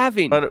not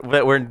having.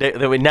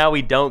 Now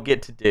we don't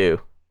get to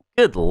do.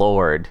 Good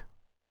Lord.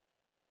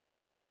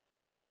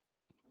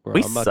 Bro,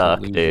 we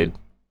suck, dude.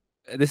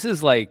 This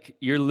is like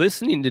you're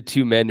listening to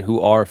two men who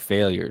are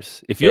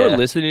failures. If you're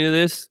listening to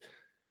this,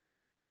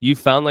 you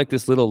found like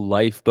this little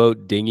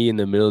lifeboat dinghy in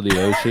the middle of the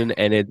ocean,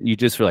 and you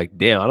just were like,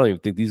 damn, I don't even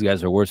think these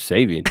guys are worth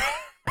saving.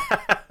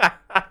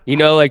 You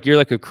know, like you're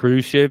like a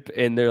cruise ship,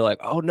 and they're like,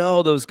 oh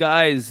no, those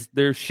guys,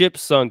 their ship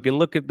sunk, and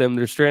look at them,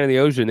 they're stranded in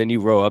the ocean. Then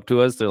you row up to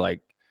us, they're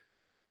like,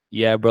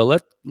 yeah, bro,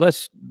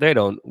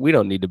 we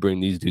don't need to bring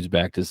these dudes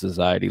back to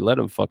society. Let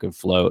them fucking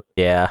float.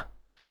 Yeah.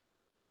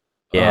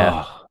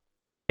 Yeah. Oh.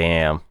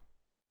 Damn.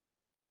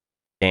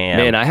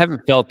 Man, I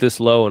haven't felt this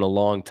low in a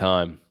long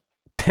time.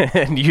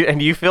 and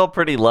you feel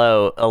pretty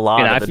low a lot.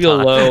 And of I the feel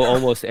time. low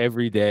almost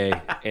every day,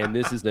 and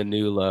this is the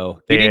new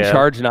low. Getting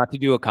charged not to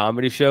do a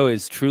comedy show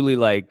is truly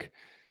like,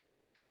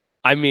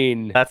 I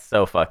mean, that's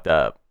so fucked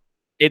up.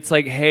 It's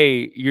like,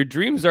 hey, your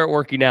dreams aren't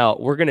working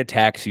out. We're gonna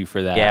tax you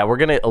for that. Yeah, we're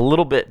gonna a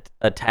little bit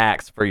a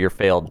tax for your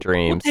failed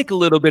dreams. We'll take a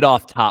little bit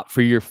off top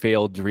for your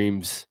failed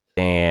dreams.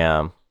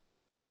 Damn.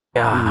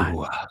 God.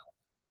 Ooh.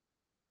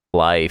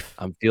 Life.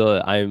 I'm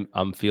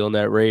feeling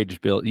that rage,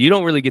 Bill. You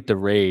don't really get the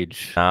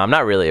rage. I'm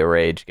not really a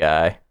rage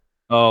guy.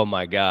 Oh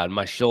my God,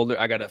 my shoulders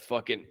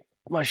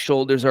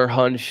are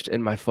hunched,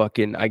 and my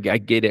fucking I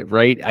get it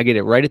right. I get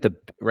it right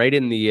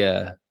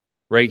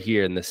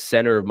here in the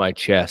center of my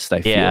chest. I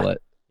feel it.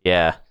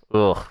 Yeah.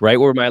 Ugh. Right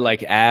where my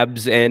like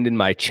abs end and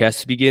my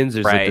chest begins.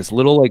 There's like this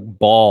little like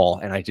ball,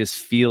 and I just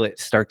feel it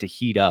start to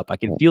heat up. I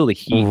can feel the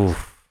heat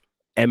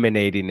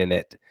emanating in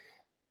it,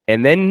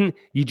 and then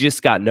you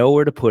just got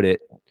nowhere to put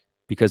it.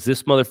 Because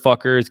this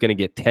motherfucker is going to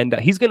get $10.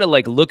 He's going to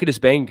like look at his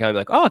bank account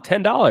and be like, oh,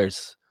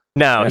 $10.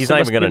 No, he's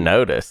not even going to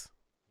notice.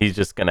 He's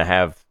just going to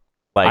have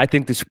like. I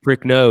think this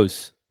prick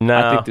knows. No.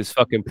 I think this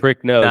fucking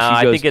prick knows. No,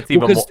 I think it's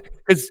even more.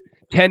 Because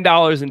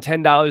 $10 and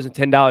 $10 and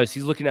 $10.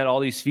 He's looking at all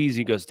these fees.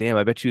 He goes, damn,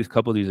 I bet you a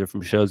couple of these are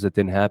from shows that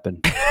didn't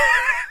happen.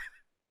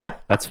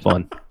 That's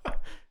fun.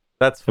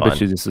 That's fun. I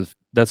bet you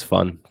that's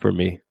fun for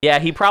me. Yeah,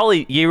 he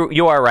probably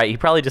you are right. He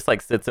probably just like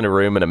sits in a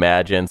room and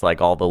imagines like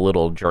all the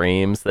little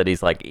dreams that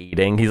he's like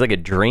eating. He's like a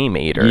dream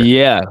eater.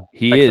 Yeah,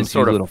 he like is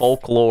some sort of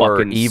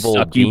folklore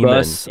evil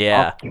demon.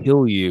 Yeah, I'll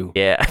kill you.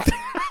 Yeah,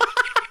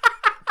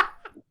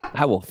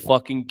 I will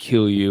fucking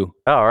kill you.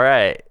 All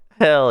right,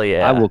 hell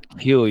yeah, I will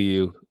kill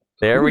you.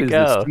 There we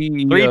go.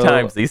 3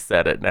 times he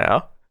said it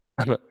now.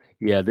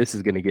 Yeah, this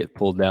is gonna get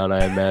pulled down,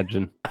 I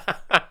imagine.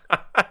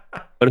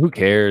 But who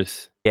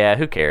cares? Yeah,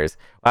 who cares?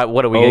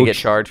 What are we gonna get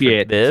charged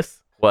for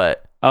this?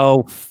 What?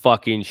 Oh,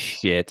 fucking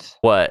shit.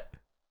 What?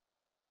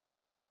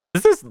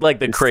 This is like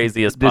the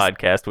craziest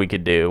podcast we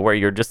could do, where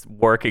you're just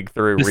working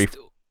through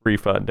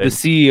refunding. The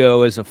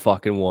CEO is a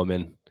fucking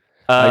woman.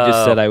 I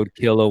just said I would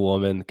kill a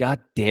woman. God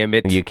damn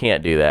it. You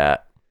can't do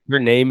that. Her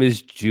name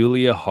is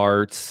Julia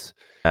Hartz.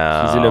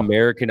 Oh. She's an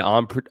American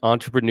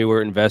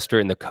entrepreneur, investor,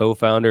 and the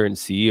co-founder and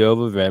CEO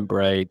of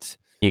Eventbrite.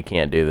 You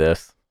can't do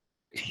this.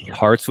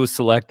 Hartz was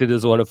selected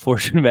as one of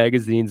Fortune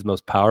magazine's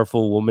most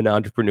powerful woman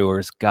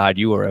entrepreneurs. God,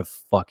 you are a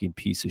fucking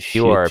piece of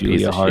shit. You are a Julia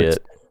piece of Hartz.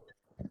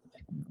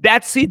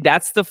 shit.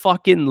 That's the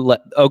fucking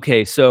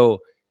okay.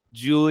 So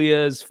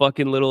Julia's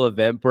fucking little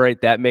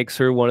Eventbrite, that makes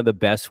her one of the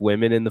best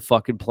women in the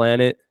fucking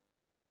planet.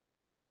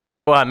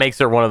 Well, it makes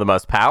her one of the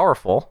most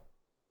powerful.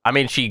 I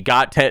mean, she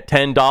got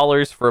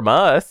 $10 from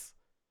us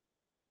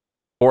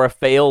for a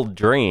failed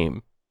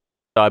dream.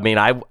 So I mean,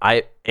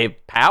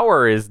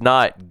 power is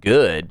not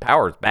good.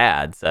 Power is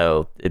bad.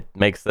 So it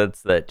makes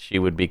sense that she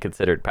would be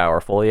considered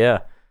powerful.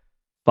 Yeah.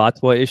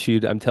 Fatwa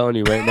issued. I'm telling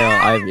you right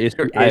now,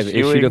 You're I have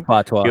issued a issuing.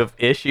 fatwa. You have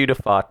issued a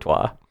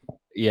fatwa.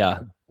 Yeah.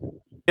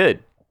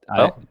 Good.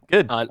 Well,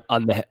 good.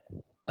 On the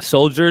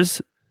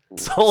soldiers,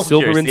 Soldiers,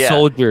 Silverman yeah.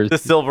 soldiers, The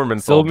Silverman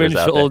soldiers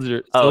out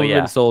there. Oh, Silverman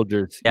yeah.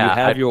 soldiers. You Yeah,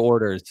 have your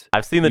orders.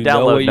 I've seen the You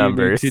know what download you need to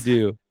numbers.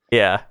 do.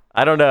 Yeah.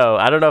 I don't know.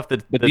 I don't know if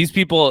the These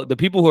people, the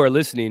people who are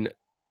listening,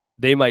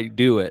 they might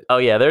do it. Oh,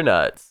 yeah, they're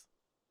nuts.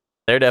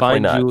 They're definitely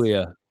Find nuts.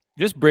 Julia.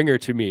 Just bring her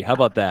to me. How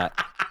about that?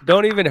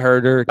 Don't even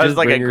hurt her. That's Just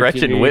like a bring her to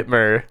Gretchen me.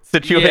 Whitmer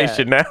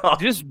situation now.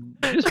 Just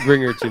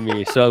bring her to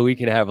me so we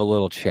can have a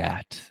little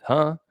chat,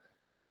 huh?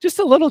 Just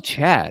a little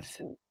chat.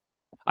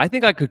 I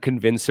think I could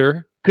convince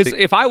her, because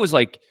if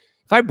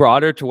I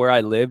brought her to where I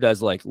lived, I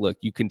was like, look,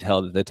 you can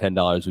tell that the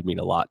 $10 would mean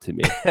a lot to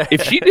me.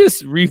 If she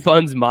just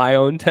refunds my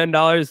own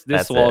 $10,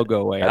 this will all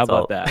go away. How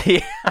about that?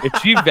 Yeah.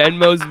 If she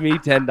Venmos me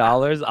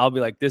 $10, I'll be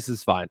like, this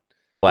is fine.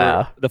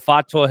 Wow. The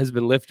fatwa has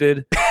been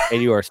lifted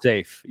and you are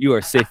safe. You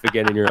are safe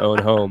again in your own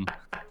home.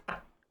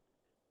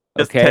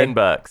 Just Okay?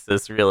 $10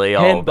 is really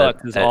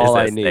 $10 is all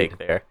I at stake need.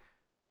 there.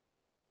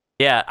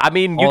 Yeah, I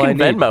mean, you All I can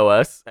need. Venmo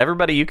us.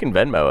 Everybody, you can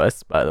Venmo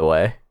us, by the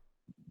way.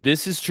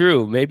 This is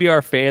true. Maybe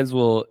our fans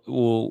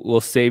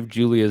will save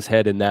Julia's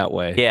head in that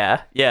way.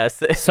 Yeah,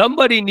 yes.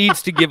 Somebody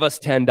needs to give us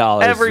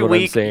 $10. Every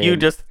week, you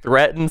just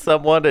threaten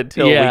someone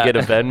until we get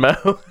a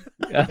Venmo.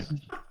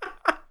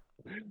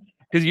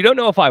 Because you don't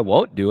know if I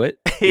won't do it.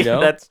 You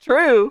know? That's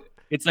true.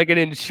 It's like an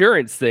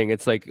insurance thing.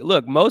 It's like,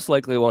 look, most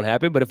likely it won't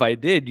happen, but if I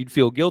did, you'd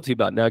feel guilty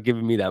about not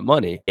giving me that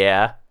money.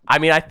 Yeah. I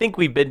mean, I think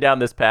we've been down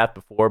this path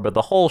before, but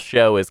the whole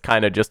show is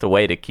kind of just a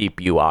way to keep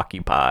you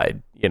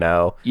occupied, you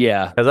know?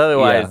 Yeah. Because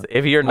otherwise,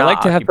 if you're not... I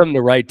like to have something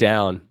to write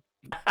down.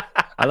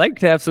 I like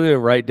to have something to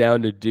write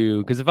down to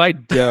do, because if I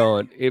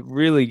don't, it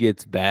really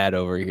gets bad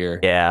over here.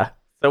 Yeah.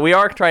 So we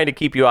are trying to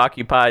keep you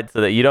occupied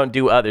so that you don't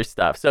do other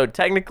stuff. So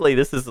technically,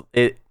 this is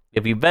it.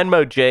 If you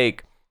Venmo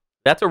Jake,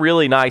 that's a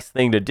really nice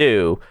thing to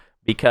do,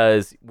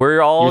 because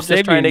we're all You're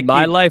just trying to keep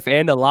my keep... life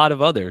and a lot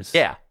of others.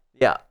 Yeah.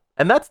 Yeah.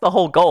 And that's the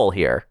whole goal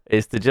here,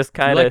 is to just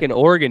kind of... You're like an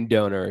organ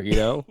donor, you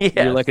know? Yes.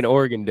 You're like an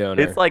organ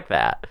donor. It's like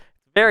that.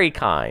 Very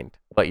kind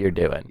what you're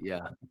doing.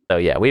 Yeah. So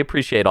yeah, we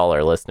appreciate all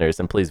our listeners,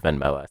 and please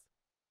Venmo us.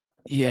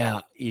 Yeah.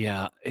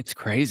 It's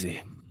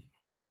crazy.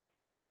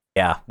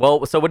 Yeah.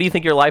 Well, so what do you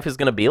think your life is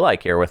going to be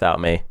like here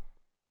without me?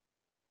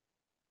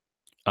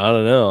 I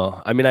don't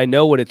know. I mean, I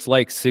know what it's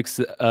like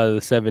 6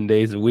 7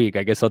 days a week.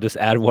 I guess I'll just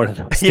add one of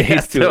those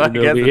days to so it. I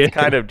guess it's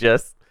kind of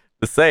just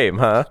the same,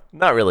 huh?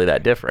 Not really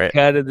that different.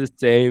 Kind of the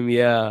same,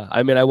 yeah.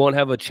 I mean, I won't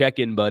have a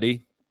check-in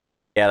buddy.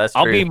 Yeah, that's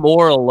true. I'll be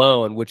more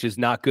alone, which is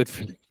not good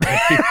for me.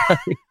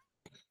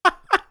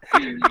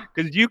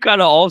 Because you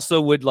kind of also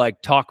would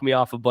like talk me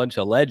off a bunch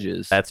of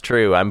ledges. That's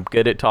true. I'm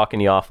good at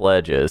talking you off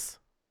ledges.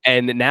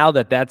 And now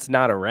that that's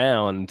not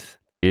around,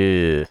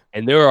 yeah,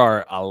 and there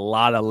are a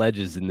lot of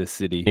ledges in this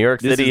city. New York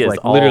City is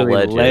like all literally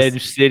ledges.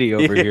 ledge city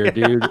over here,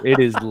 dude. It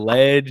is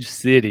ledge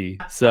city.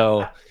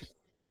 So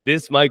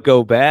this might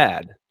go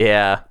bad.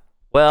 Yeah.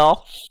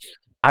 Well,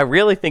 I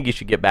really think you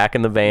should get back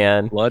in the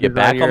van, get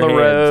back on the hands,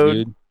 road.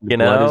 Dude. You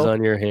know, blood is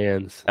on your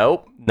hands.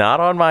 Nope,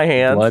 not on my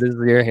hands. Blood is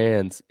on your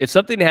hands. If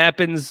something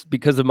happens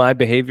because of my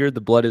behavior,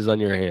 the blood is on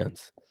your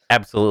hands.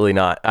 Absolutely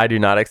not. I do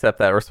not accept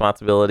that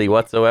responsibility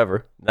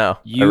whatsoever. No,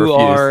 you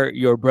are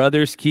your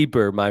brother's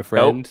keeper, my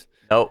friend.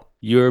 Nope.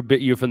 You're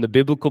from the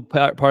biblical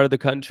part of the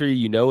country.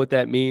 You know what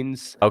that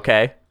means.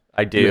 Okay,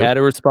 I do. You had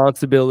a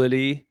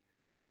responsibility.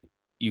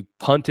 You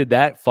punted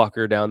that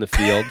fucker down the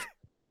field,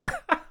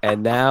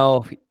 and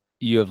now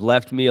you have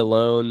left me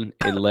alone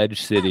in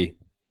Ledge City.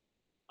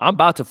 I'm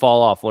about to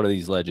fall off one of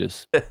these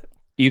ledges.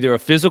 Either a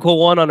physical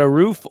one on a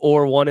roof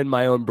or one in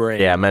my own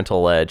brain. Yeah,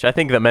 mental ledge. I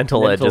think the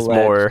mental ledge is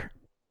more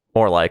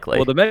likely.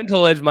 Well, the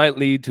mental edge might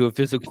lead to a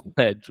physical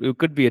edge. It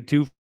could be a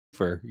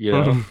twofer, you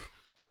know?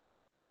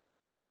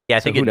 Yeah, I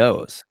think who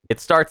knows? It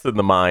starts in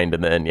the mind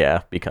and then,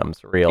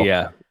 becomes real.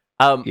 Yeah.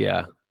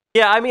 Yeah,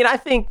 I mean, I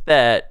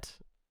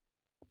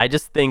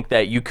just think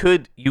that you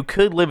could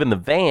live in the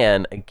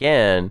van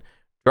again,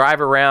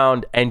 drive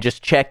around and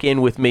just check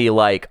in with me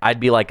like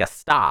I'd be like a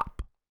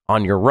stop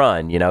on your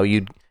run, you know?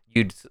 You'd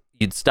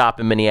stop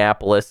in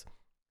Minneapolis,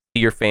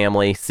 see your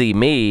family, see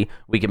me.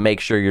 We can make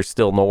sure you're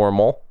still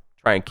normal.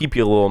 Try and keep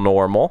you a little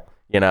normal,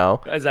 you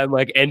know? As I'm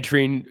like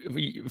entering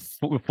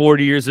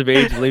 40 years of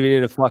age, living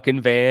in a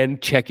fucking van,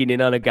 checking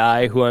in on a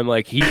guy who I'm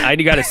like, I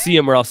got to see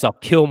him or else I'll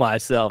kill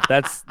myself.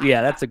 That's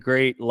a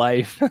great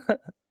life.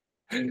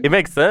 It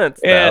makes sense.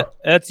 Yeah,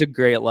 that's a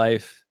great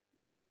life.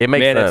 It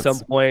makes sense. At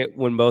some point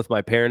when both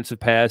my parents have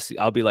passed,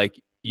 I'll be like,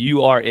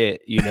 you are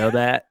it. You know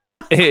that?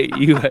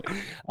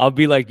 I'll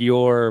be like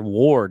your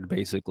ward,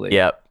 basically.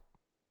 Yep.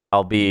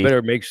 You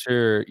better make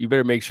sure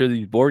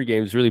these board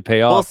games really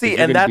pay off. Well, see,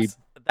 and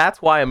that's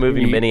why I'm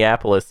moving to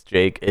Minneapolis,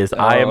 Jake, is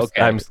I'm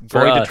going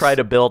to try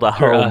to build a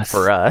home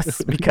for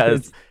us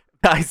because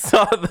I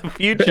saw the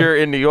future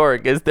in New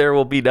York is there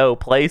will be no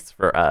place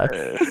for us.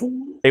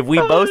 If we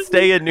both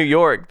stay in New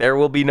York, there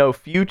will be no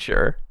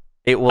future.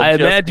 It will I just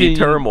be imagine the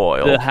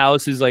turmoil.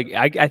 house is like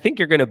I think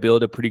you're gonna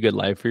build a pretty good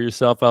life for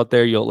yourself out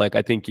there. You'll like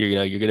I think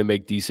you're gonna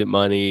make decent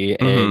money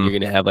and Hmm. you're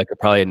gonna have like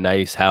probably a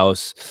nice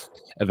house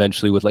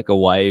eventually with like a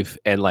wife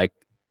and like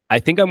I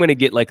think I'm gonna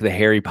get like the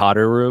Harry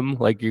Potter room.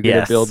 Like you're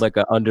gonna build Yes. like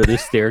a under the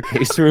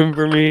staircase room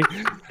for me,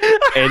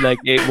 and like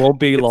it won't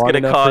be It's long gonna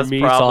enough for cause me.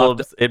 So I'll have to.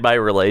 problems in my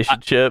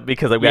relationship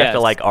because we have to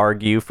Yes, like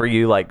argue for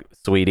you, like,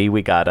 sweetie,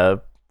 we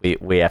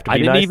have to I be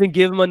didn't nice. even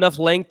give him enough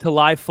length to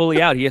lie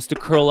fully out. He has to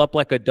curl up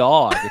like a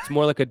dog. It's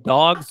more like a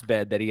dog's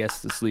bed that he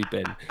has to sleep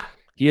in.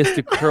 He has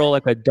to curl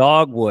like a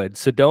dog would.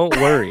 So don't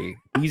worry.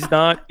 He's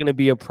not going to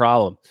be a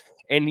problem.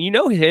 And you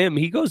know him,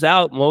 he goes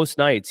out most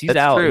nights. He's That's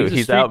out. true. He's a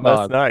He's out street most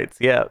dog. nights.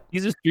 Yeah.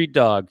 He's a street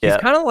dog. He's Yeah.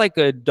 kind of like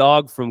a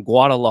dog from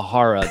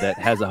Guadalajara that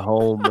has a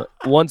home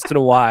once in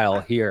a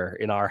while here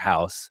in our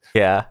house.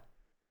 Yeah.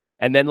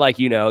 And then, like,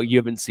 you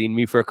haven't seen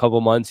me for a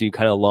couple months. And you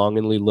kind of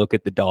longingly look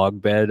at the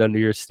dog bed under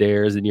your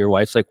stairs, and your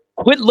wife's like,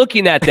 "Quit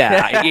looking at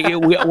that.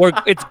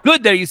 It's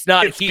good that he's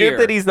not It's here.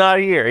 good that he's not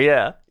here.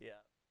 Yeah. Yeah.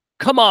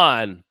 Come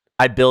on."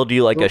 I build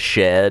you like a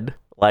shed,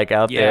 like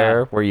out Yeah.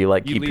 there where you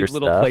like You keep your leave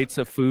little stuff. plates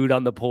of food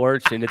on the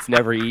porch, and it's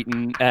never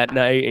eaten at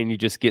night, and you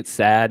just get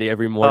sad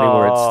every morning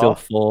where it's still Oh,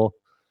 full.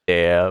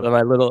 yeah.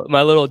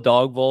 My little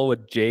dog bowl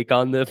with Jake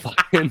on the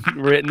fucking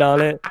written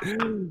on it.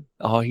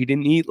 Oh, he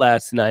didn't eat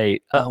last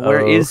night. Oh,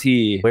 where Uh-oh. is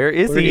he? Where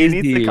is Where he? He is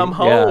needs to he? come Yeah.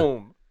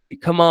 home.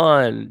 Come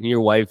on. And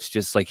your wife's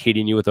just like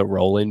hitting you with a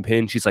rolling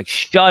pin. She's like,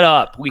 shut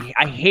up.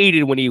 I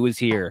hated when he was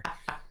here.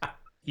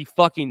 He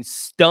fucking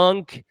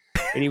stunk.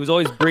 And he was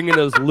always bringing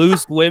those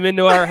loose women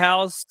to our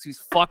house. He's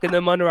fucking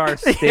them under our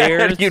Yeah,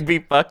 stairs. you'd be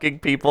fucking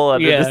people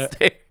under the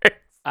stairs.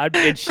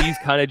 And she's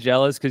kind of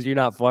jealous because you're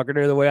not fucking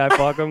her the way I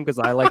fuck them because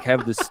I like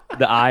have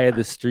the eye of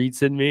the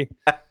streets in me.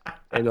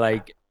 And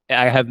like,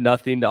 I have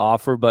nothing to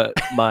offer but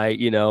my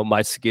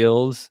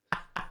skills.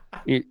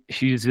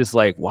 She's just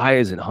like, why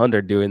isn't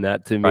Hunter doing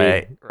that to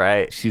me?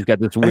 Right. She's got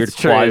this weird That's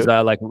true. quasi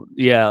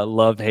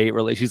love-hate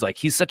relationship. She's like,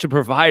 he's such a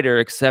provider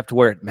except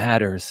where it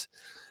matters.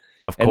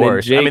 Of And then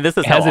course. I mean, this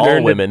is how hasn't all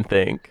earned women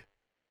think.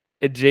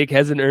 And Jake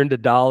hasn't earned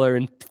 $1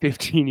 in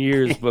 15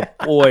 years, but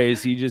boy,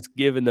 is he just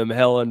giving them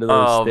hell under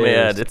those Oh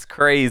stairs. man, it's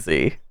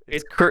crazy.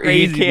 It's You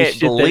crazy. can't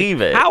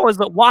believe it.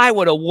 Why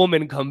would a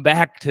woman come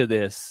back to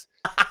this?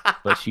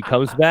 But she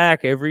comes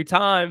back every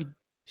time.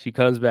 She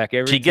comes back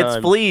every time. She gets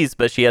fleas,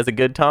 but she has a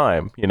good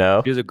time, She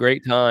has a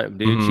great time,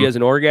 dude. Mhm. She has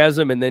an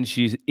orgasm and then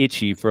she's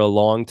itchy for a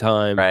long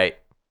time. Right.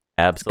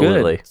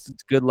 Absolutely.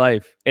 It's good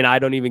life. And I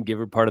don't even give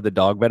her part of the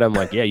dog bed. I'm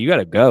like, yeah, you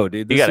gotta go,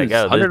 dude. You gotta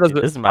go. Hunter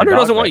This is my Hunter dog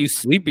doesn't want bed. you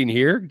sleeping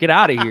here. Get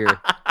out of here.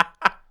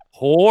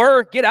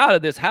 Whore. Get out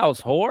of this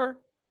house, whore.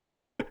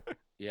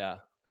 Yeah.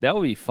 That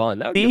would be fun.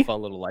 That would be See? a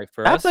fun little life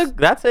for us.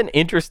 That's an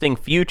interesting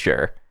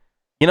future.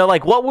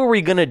 Like, what were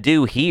we gonna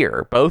do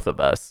here? Both of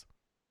us.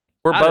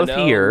 We're I don't both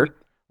know. here.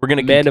 We're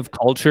gonna Men of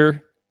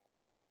culture.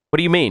 What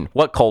do you mean?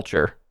 What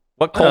culture?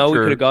 What I don't know, we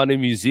culture? could have gone to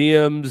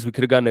museums. We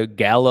could have gone to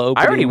gala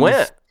openings. I already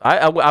went.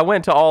 I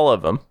went to all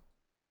of them.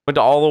 Went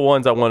to all the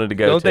ones I wanted to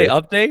go Don't to. they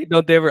update?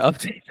 Don't they ever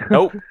update?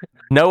 Nope.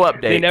 No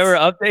updates. They never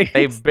update.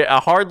 They've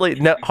hardly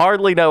no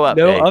updates.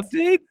 No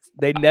updates.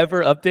 They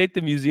never update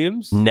the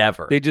museums.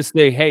 Never. They just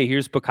say, "Hey,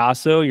 here's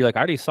Picasso." You're like, "I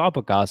already saw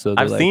Picasso."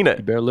 They're I've like, seen it.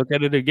 You better look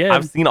at it again.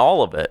 I've seen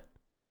all of it,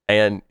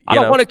 and I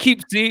don't want to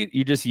keep seeing.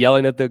 You're just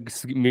yelling at the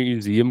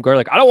museum guard,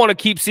 like, "I don't want to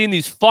keep seeing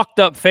these fucked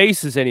up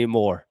faces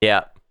anymore."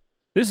 Yeah.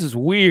 This is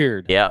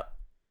weird. Yeah.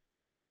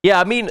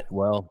 Yeah. I mean,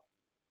 Well,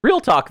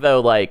 real talk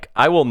though. Like,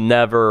 I will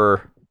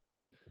never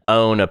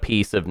own a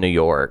piece of New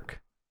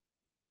York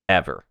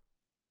ever.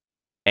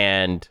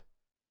 And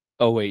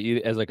oh wait,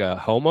 you, as like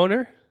a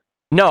homeowner?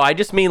 no, I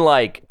just mean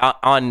like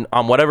on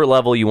whatever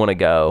level you want to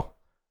go.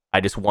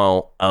 I just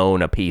won't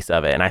own a piece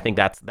of it, and I think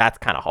that's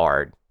kind of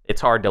hard.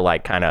 It's hard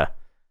to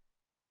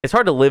it's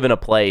hard to live in a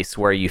place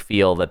where you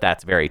feel that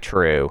that's very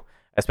true,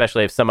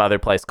 especially if some other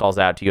place calls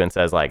out to you and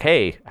says like,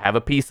 "Hey, have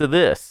a piece of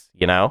this."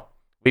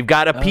 We've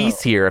got a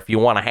piece here if you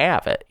want to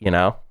have it.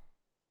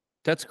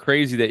 That's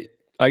crazy. That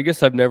I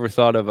guess I've never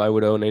thought of I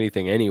would own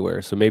anything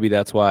anywhere. So maybe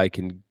that's why I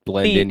can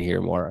blend in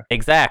here more.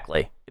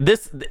 Exactly.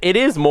 It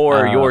is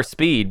more your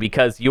speed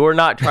because you're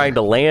not trying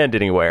to land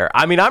anywhere.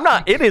 I mean, I'm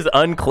not. It is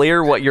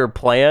unclear what your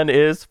plan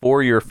is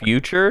for your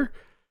future,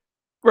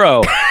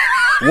 bro.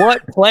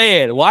 What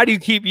plan? Why do you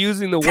keep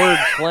using the word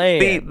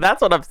plan? See,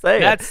 that's what I'm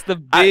saying. That's the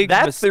big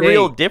that's mistake. the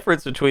real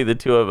difference between the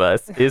two of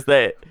us is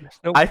that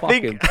no I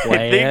think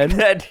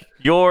that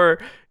you're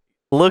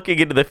looking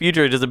into the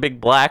future as just a big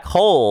black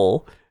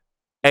hole.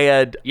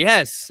 And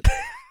yes,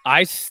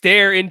 I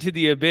stare into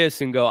the abyss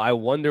and go, I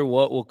wonder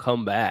what will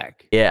come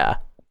back. Yeah,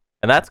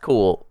 and that's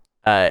cool.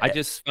 I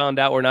just found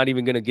out we're not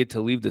even going to get to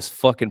leave this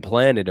fucking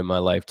planet in my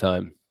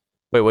lifetime.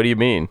 Wait, what do you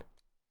mean?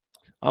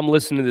 I'm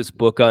listening to this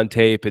book on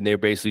tape, and they're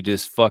basically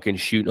just fucking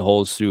shooting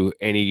holes through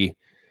any,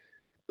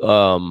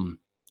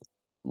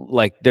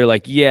 like they're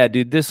like, yeah,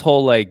 dude, this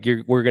whole like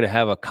we're gonna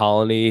have a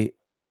colony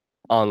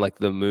on like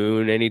the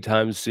moon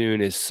anytime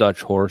soon is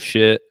such horse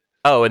shit.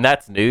 Oh, and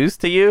that's news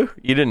to you?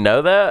 You didn't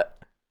know that?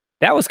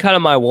 That was kind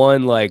of my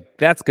one, like,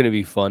 that's gonna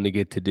be fun to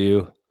get to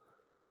do.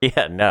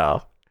 Yeah,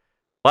 no.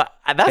 Well,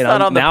 that's And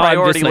not on the now I'm just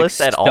priority like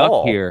list at stuck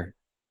all. here.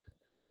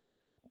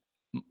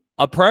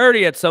 A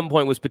priority at some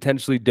point was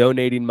potentially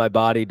donating my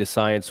body to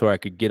science so I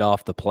could get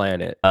off the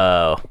planet.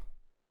 Oh,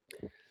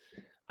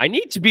 I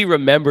need to be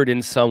remembered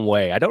in some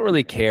way. I don't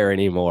really care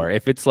anymore.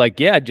 If it's like,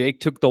 yeah, Jake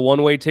took the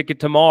one-way ticket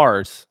to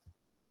Mars,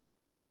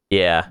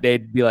 yeah.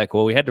 they'd be like,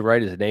 well, we had to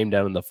write his name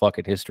down in the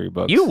fucking history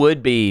books. You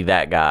would be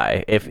that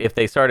guy. If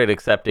they started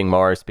accepting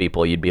Mars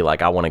people, you'd be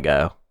like, I want to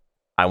go.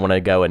 I want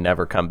to go and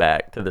never come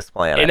back to this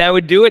planet. And I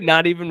would do it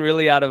not even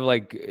really out of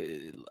like,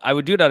 I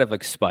would do it out of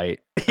like spite.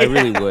 I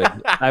really would.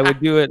 I would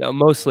do it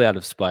mostly out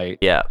of spite.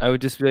 Yeah. I would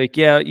just be like,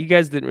 yeah, you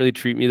guys didn't really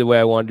treat me the way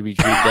I wanted to be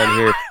treated down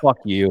here. Fuck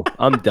you.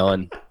 I'm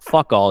done.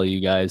 Fuck all of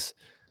you guys.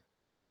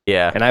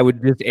 Yeah. And I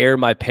would just air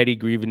my petty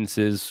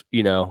grievances,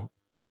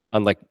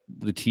 on like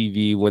the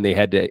TV when they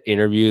had to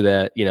interview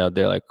that,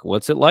 they're like,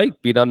 what's it like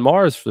being on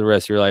Mars for the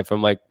rest of your life?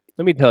 I'm like,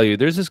 let me tell you,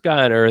 there's this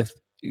guy on Earth.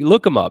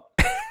 Look him up.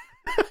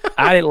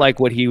 I didn't like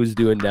what he was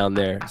doing down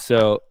there.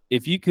 So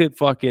if you could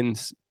fucking,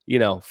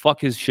 fuck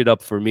his shit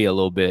up for me a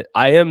little bit.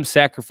 I am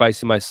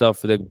sacrificing myself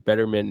for the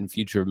betterment and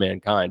future of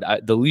mankind.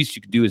 The least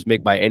you could do is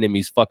make my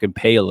enemies fucking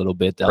pay a little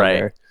bit down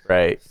there.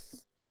 Right.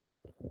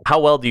 How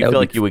well do you feel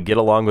like you would get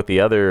along with the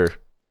other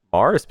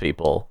Mars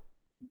people?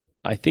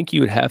 I think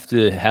you would have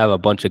to have a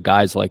bunch of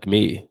guys like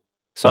me.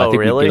 So I think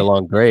we'd get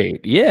along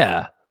great.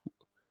 Yeah.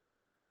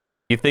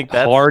 You think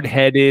that's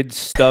hard-headed,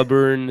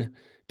 stubborn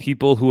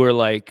people who are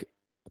like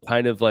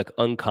kind of like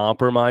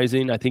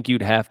uncompromising? I think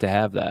you'd have to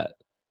have that.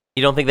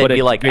 You don't think they'd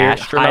be like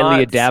astronauts?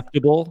 Highly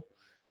adaptable?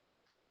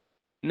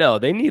 No,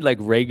 they need like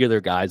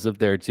regular guys up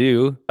there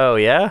too. Oh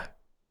yeah?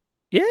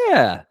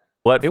 Yeah.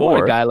 What they for?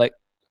 Want a guy like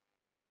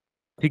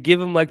to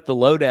give them like the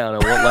lowdown on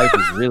what life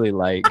is really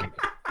like.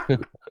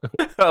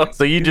 Oh,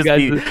 so you'd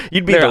be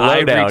the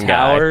lowdown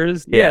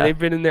towers. Guy. Yeah, they've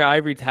been in their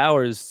ivory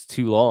towers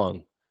too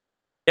long.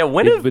 Yeah,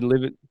 when have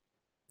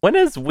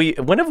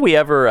we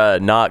ever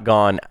not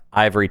gone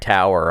ivory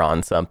tower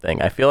on something?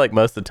 I feel like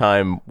most of the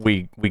time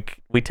we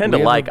tend to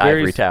like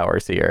ivory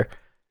towers here.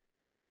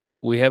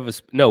 We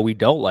have we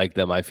don't like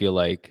them. I feel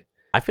like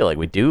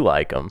we do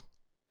like them.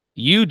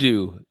 You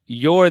do.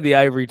 You're the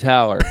ivory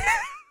tower.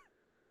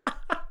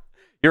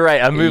 You're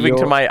right. I'm moving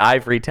to my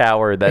ivory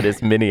tower that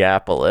is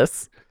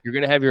Minneapolis. You're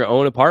gonna have your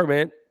own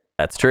apartment.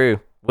 That's true.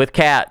 With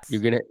cats.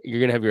 You're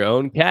gonna have your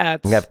own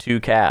cats. We have 2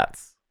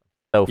 cats.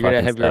 So you're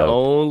gonna have your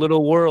own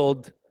little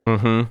world.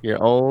 Mm-hmm.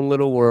 Your own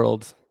little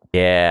world.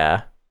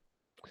 Yeah.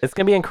 It's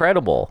gonna be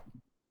incredible.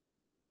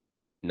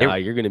 Nah,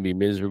 you're gonna be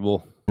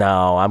miserable.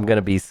 No, I'm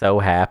gonna be so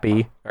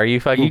happy. Are you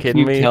fucking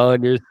kidding me? You keep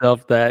telling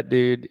yourself that,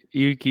 dude.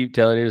 You keep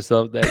telling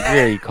yourself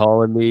that. You're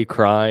calling me,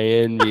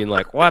 crying, being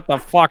like, "What the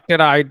fuck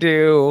did I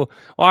do?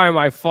 Why am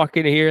I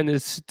fucking here in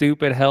this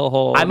stupid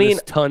hellhole? I mean,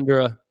 this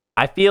tundra."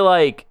 I feel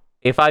like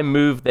if I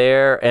move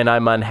there and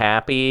I'm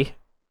unhappy,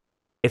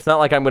 it's not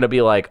like I'm gonna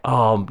be like,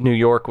 "Oh, New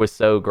York was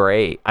so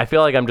great." I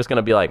feel like I'm just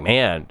gonna be like,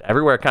 "Man,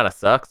 everywhere kind of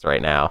sucks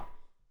right now."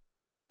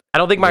 I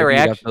don't think my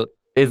reaction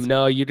is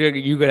no. You're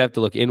gonna have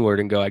to look inward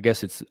and go, I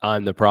guess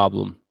I'm the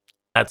problem.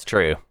 That's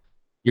true.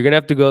 You're gonna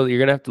have to go. You're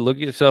gonna have to look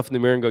at yourself in the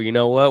mirror and go, you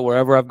know what?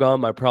 Wherever I've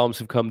gone, my problems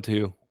have come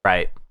too.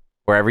 Right.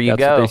 Wherever you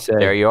go,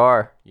 there you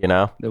are.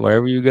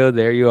 Wherever you go,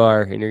 there you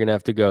are, and you're gonna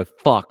have to go.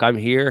 Fuck, I'm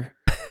here.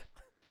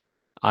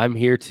 I'm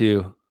here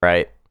too.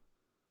 Right.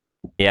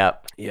 Yeah.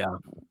 Yeah.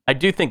 I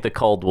do think the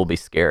cold will be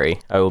scary.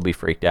 I will be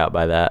freaked out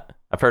by that.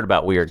 I've heard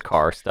about weird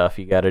car stuff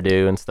you got to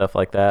do and stuff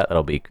like that.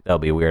 That'll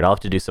be weird. I'll have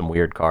to do some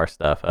weird car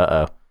stuff.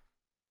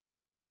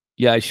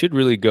 Yeah, I should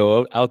really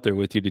go out there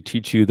with you to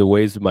teach you the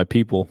ways of my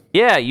people.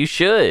 Yeah, you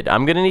should.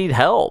 I'm gonna need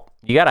help.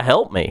 You got to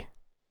help me.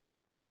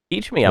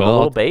 Teach me. I'm a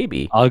little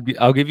baby. I'll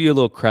give you a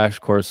little crash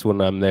course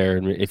when I'm there.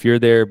 And if you're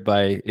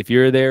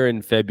there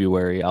in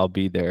February, I'll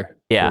be there.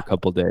 Yeah, for a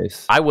couple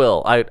days. I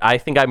will. I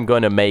think I'm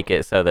going to make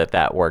it so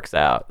that works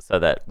out. So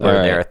that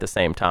we're there at the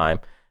same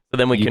time. So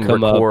then we can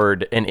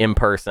record an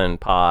in-person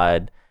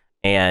pod,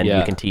 and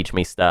you can teach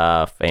me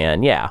stuff.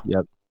 And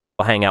I'll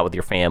hang out with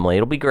your family.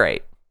 It'll be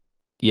great.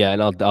 Yeah,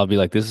 and I'll be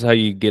like, this is how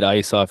you get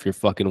ice off your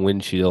fucking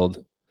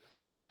windshield.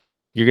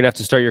 You're gonna have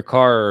to start your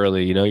car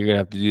early. You're gonna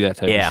have to do that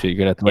type of shit. You're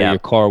gonna have to let your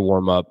car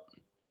warm up.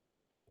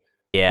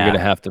 Yeah, you're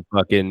gonna have to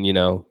fucking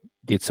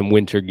get some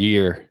winter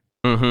gear.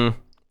 Mm-hmm.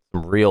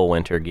 Some real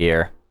winter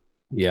gear.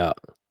 Yeah,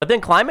 but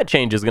then climate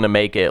change is gonna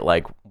make it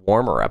like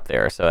warmer up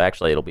there. So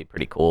actually, it'll be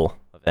pretty cool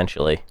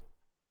eventually.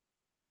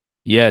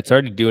 Yeah, it's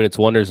already doing its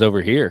wonders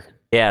over here.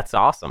 Yeah, it's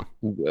awesome.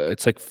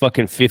 It's like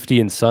fucking 50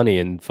 and sunny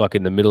in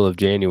fucking the middle of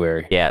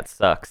January. Yeah, it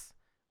sucks.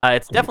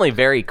 It's definitely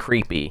very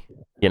creepy,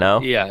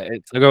 Yeah,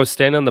 it's like I was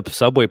standing on the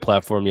subway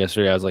platform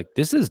yesterday. I was like,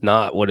 this is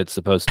not what it's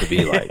supposed to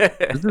be like.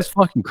 This is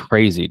fucking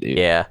crazy, dude.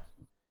 Yeah.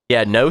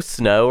 Yeah, no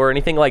snow or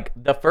anything. Like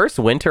the first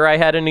winter I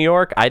had in New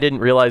York, I didn't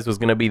realize was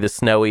going to be the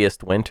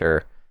snowiest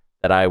winter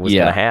that I was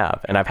going to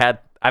have. And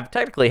I've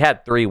technically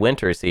had 3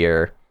 winters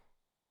here.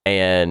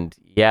 And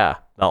yeah,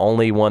 the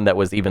only one that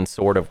was even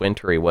sort of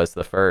wintry was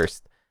the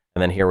first.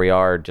 And then here we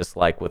are just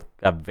like with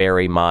a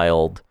very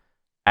mild,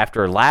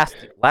 after last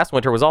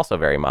winter was also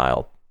very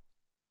mild.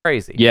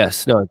 Crazy.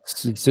 Yes, no,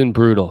 it's been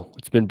brutal.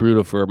 It's been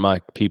brutal for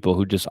my people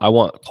who just I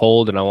want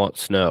cold and I want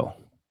snow,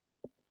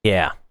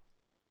 Yeah.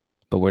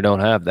 but we don't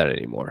have that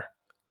anymore.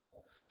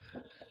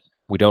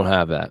 We don't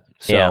have that.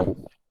 Yeah. So,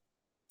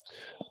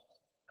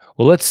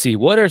 well, let's see.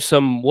 What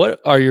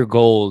are your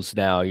goals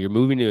now? You're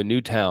moving to a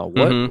new town.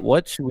 Mm-hmm.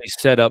 What should we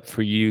set up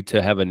for you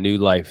to have a new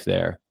life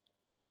there?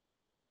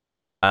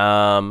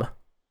 Um,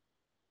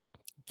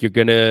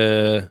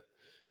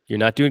 You're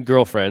not doing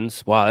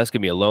girlfriends. Wow, that's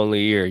gonna be a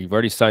lonely year. You've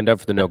already signed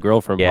up for the no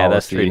girlfriend yeah,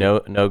 that's true.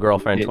 policy. No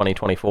girlfriend And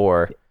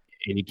 2024.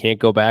 you can't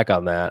go back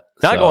on that.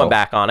 Not going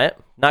back on it.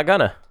 Not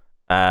gonna.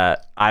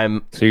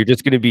 I'm So you're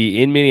just gonna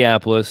be in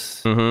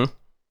Minneapolis mm-hmm.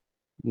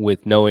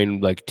 with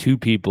knowing like two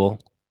people.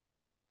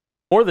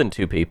 More than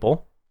two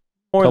people.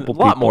 A Couple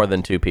lot people. more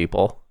than two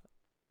people.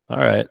 All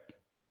right.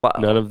 Wow.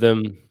 None of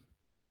them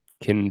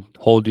can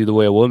hold you the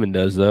way a woman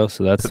does, though,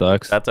 so that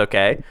sucks. That's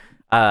okay.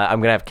 I'm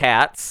gonna have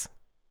cats.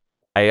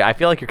 I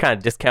feel like you're kind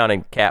of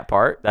discounting cat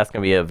part. That's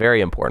gonna be a very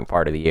important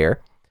part of the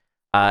year.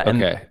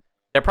 And okay.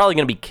 they're probably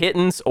gonna be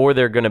kittens, or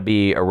they're gonna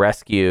be a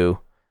rescue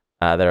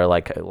that are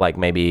like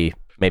maybe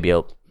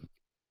a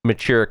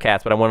mature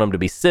cats. But I want them to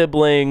be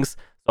siblings.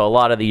 So a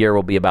lot of the year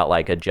will be about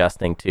like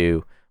adjusting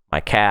to my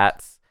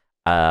cats.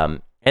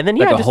 And then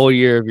like a whole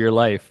year of your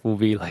life will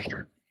be like,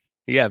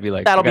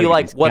 that'll be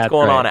like what's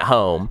going on at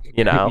home,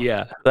 you know.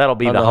 Yeah, that'll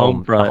be the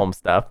home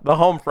stuff. The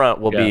home front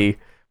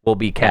will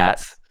be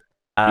cats.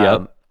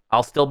 Yep.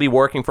 I'll still be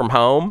working from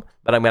home,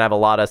 but I'm gonna have a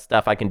lot of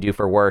stuff I can do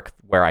for work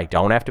where I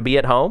don't have to be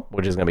at home,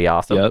 which is gonna be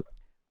awesome.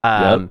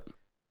 Yep.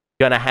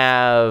 Gonna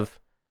have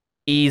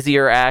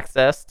easier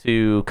access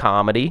to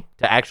comedy,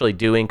 to actually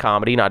doing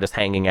comedy, not just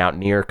hanging out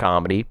near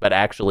comedy, but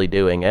actually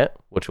doing it,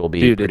 which will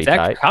be pretty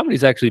tight.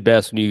 Comedy's actually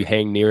best when you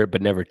hang near it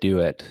but never do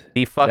it.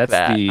 Fuck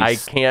that. I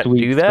can't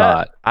do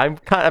that. Spot.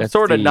 I'm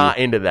sort of not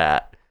into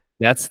that.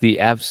 That's the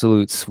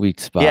absolute sweet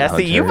spot. Yeah,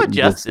 see, you've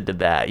adjusted to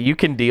that. You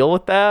can deal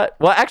with that.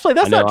 Well, actually,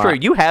 that's not true.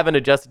 You haven't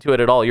adjusted to it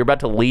at all. You're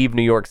about to leave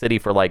New York City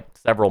for like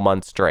several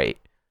months straight.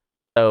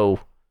 So,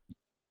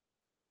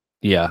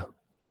 yeah.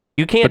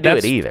 You can't do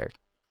it either.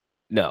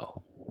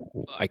 No,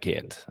 I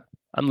can't.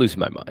 I'm losing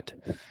my mind.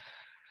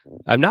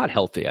 I'm not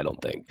healthy, I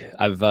don't think.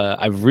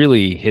 I've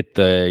really hit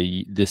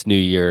this new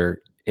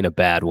year in a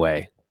bad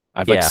way.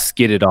 I've like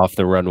skidded off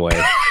the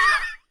runway.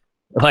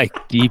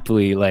 Like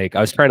deeply, like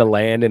I was trying to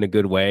land in a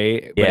good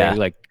way, but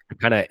I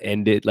kind of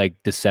ended, like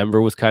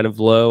December was kind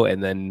of low,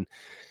 and then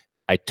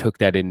I took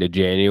that into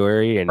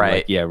January and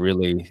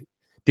really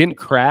didn't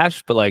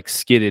crash, but like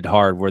skidded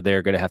hard where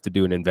they're gonna have to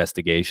do an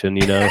investigation,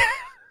 you know.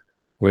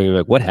 Where you're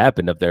like, what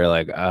happened up there?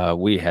 Like,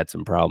 we had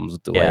some problems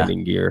with the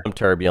landing gear. Some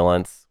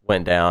turbulence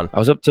went down. I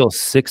was up till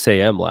 6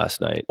 a.m.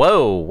 last night.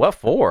 Whoa, what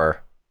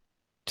for?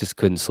 Just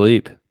couldn't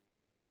sleep.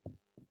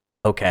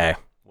 Okay,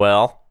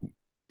 well,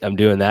 I'm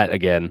doing that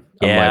again.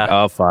 I'm like,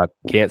 oh fuck,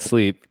 can't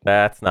sleep.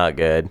 That's not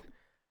good.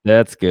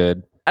 That's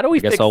good. How do we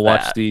fix that? I'll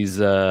watch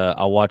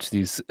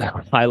these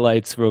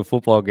highlights from a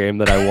football game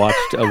that I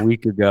watched a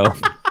week ago.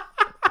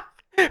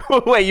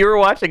 Wait, you were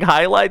watching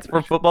highlights from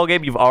a football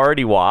game you've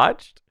already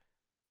watched?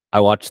 I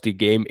watched the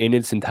game in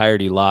its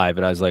entirety live,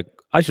 and I was like,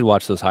 I should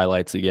watch those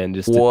highlights again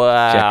just to check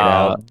it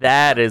out.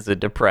 That is a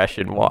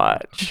depression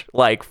watch,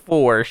 like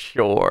for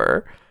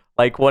sure,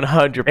 like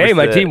 100%. Hey,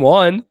 my team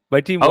won.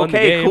 My team won the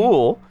game. Okay,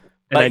 cool.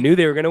 And I knew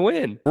they were going to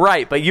win.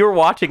 Right, but you're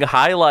watching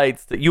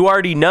highlights that you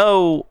already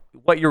know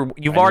what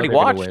you've already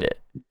watched it.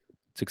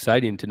 It's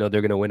exciting to know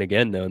they're going to win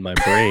again, though, in my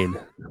brain.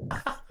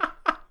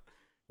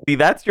 See,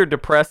 that's your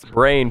depressed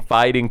brain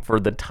fighting for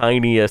the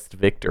tiniest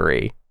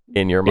victory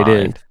in your mind.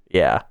 It is.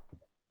 Yeah.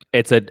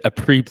 It's a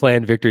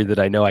pre-planned victory that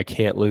I know I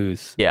can't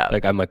lose. Yeah.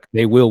 Like, I'm like,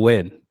 they will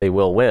win. They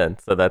will win,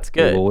 so that's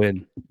good. They will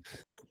win.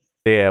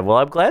 Yeah, well,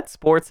 I'm glad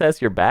sports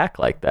has your back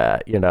like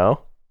that, you know?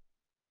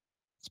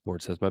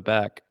 Sports has my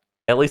back.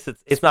 At least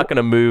it's not going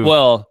to move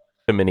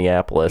to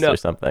Minneapolis or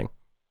something.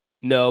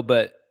 No,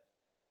 but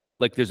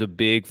like there's a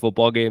big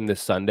football game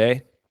this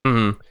Sunday.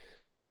 Mm-hmm.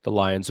 The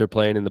Lions are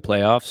playing in the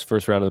playoffs,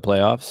 first round of the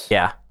playoffs.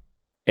 Yeah.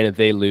 And if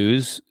they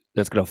lose,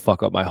 that's going to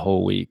fuck up my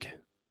whole week.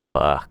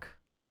 Fuck.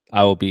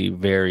 I will be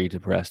very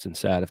depressed and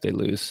sad if they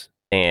lose.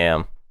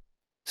 Damn.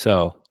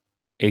 So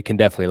it can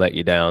definitely let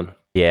you down.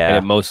 Yeah. And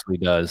it mostly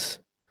does.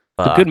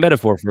 It's a good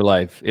metaphor for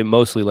life. It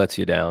mostly lets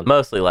you down.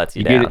 Mostly lets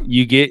you down.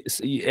 You get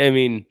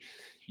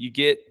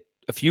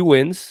a few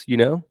wins, you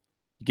know?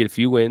 You get a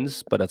few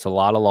wins, but it's a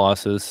lot of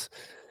losses.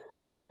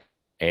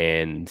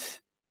 And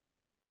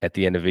at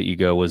the end of it, you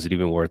go, was it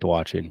even worth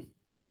watching?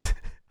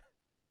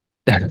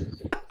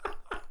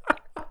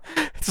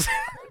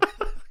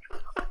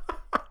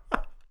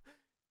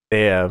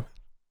 Damn.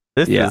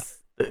 This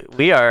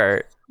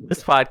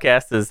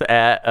podcast is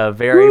at a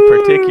very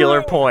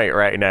particular point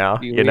right now.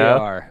 You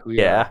know?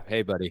 We are.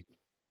 Hey, buddy.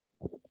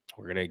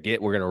 We're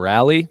gonna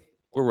rally.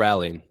 We're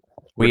rallying.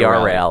 We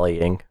are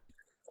rallying.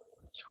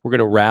 We're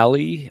gonna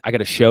rally. I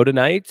got a show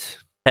tonight.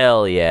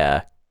 Hell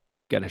yeah.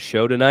 Got a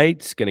show tonight.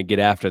 It's gonna get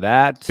after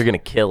that. You're gonna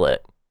kill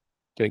it.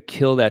 Gonna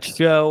kill that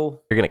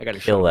show. You're gonna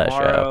kill that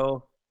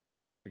show.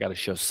 I got a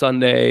show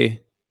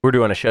Sunday. We're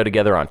doing a show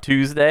together on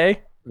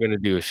Tuesday. We're gonna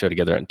do a show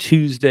together on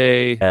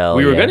Tuesday. Hell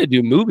We were yeah. gonna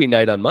do movie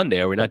night on Monday.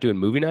 Are we not doing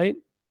movie night?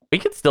 We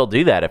could still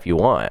do that if you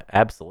want.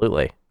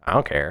 Absolutely. I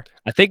don't care.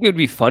 I think it would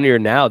be funnier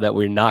now that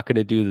we're not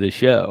gonna do the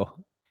show.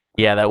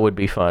 Yeah, that would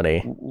be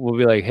funny. We'll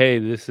be like, hey,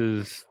 this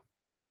is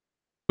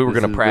We were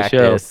this going to is the show.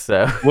 practice,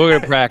 so. We're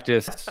gonna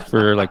practice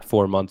for like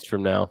 4 months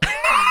from now.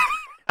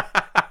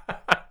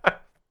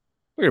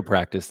 We're gonna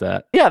practice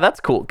that. Yeah, that's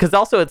cool. Because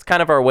also, it's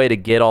kind of our way to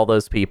get all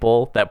those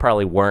people that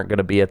probably weren't going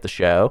to be at the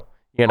show.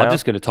 You know? I'm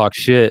just gonna talk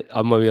shit.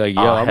 I'm gonna be like,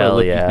 yo, I'm gonna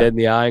look you dead in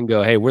the eye and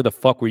go, hey, where the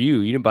fuck were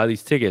you? You didn't buy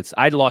these tickets.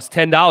 I lost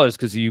 $10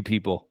 because of you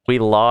people. We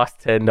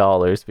lost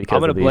 $10 because I'm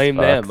gonna of these blame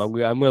fucks. them.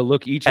 I'm gonna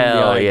look each in the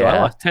eye and go, I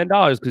lost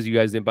 $10 because you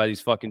guys didn't buy these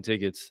fucking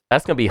tickets.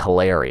 That's gonna be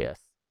hilarious.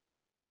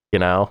 You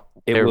know,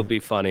 it will be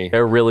funny.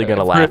 They're really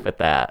gonna laugh at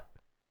that.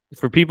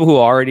 For people who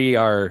already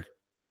are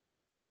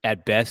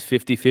at best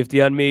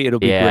 50-50 on me, it'll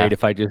be great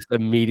if I just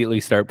immediately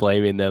start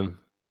blaming them.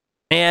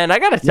 And I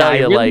gotta tell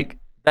you, like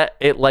that,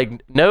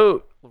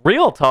 no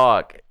real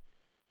talk.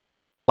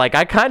 Like,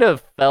 I kind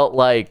of felt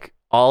like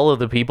all of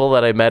the people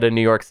that I met in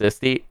New York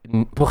City,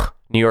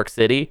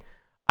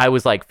 I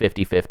was like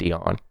 50-50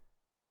 on.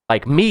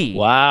 Like me,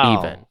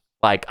 even.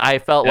 Like, I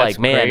felt like,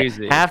 man,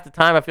 half the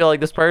time I feel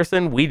like this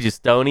person, we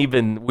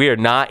are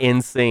not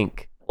in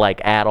sync, like,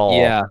 at all.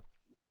 Yeah.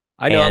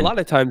 I know a lot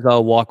of times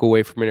I'll walk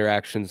away from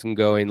interactions and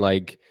going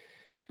like,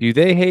 do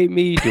they hate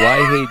me? Do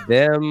I hate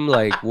them?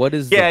 Like, what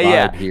is the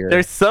vibe here?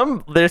 There's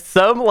some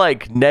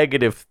like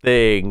negative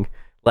thing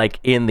like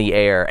in the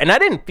air. And I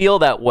didn't feel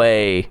that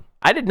way.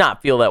 I did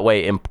not feel that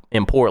way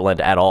in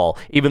Portland at all,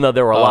 even though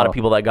there were a lot of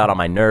people that got on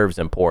my nerves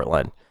in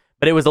Portland.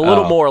 But it was a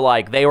little more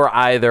like they were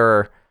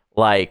either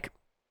like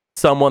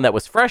someone that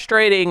was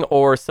frustrating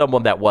or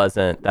someone that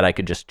wasn't, that I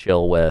could just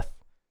chill with.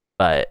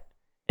 But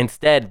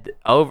instead,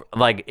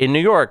 like in New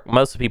York,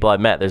 most of the people I've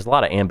met, there's a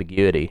lot of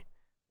ambiguity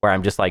where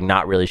I'm just like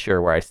not really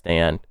sure where I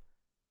stand.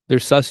 They're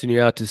sussing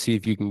you out to see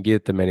if you can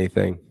get them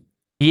anything.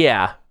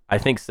 Yeah, I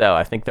think so.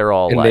 I think they're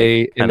all and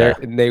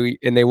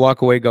they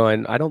walk away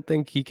going, I don't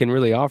think he can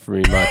really offer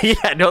me much. Yeah,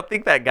 I don't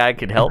think that guy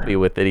can help me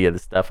with any of the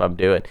stuff I'm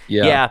doing.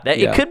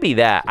 It could be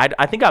that.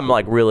 I think I'm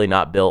like really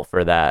not built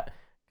for that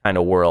kind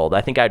of world.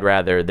 I think I'd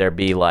rather there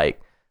be like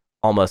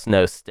almost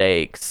no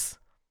stakes,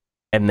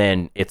 and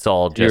then it's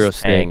all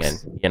just hanging.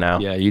 You know?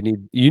 Yeah, you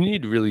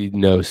need really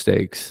no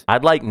stakes.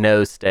 I'd like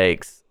no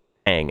stakes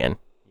hanging.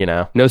 You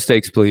know, no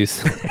stakes,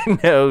 please.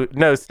 no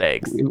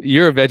stakes.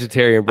 You're a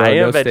vegetarian, bro. I am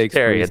no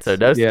vegetarian, steaks, so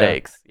no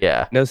steaks.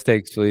 Yeah, no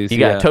steaks, please. You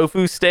got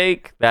tofu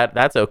steak.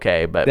 That's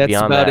okay, but that's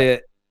beyond about that,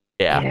 it.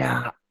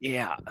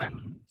 Yeah.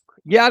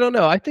 I don't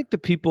know. I think the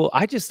people.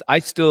 I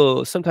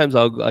still sometimes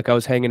I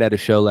was hanging at a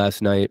show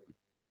last night,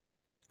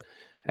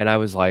 and I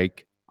was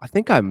like, I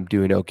think I'm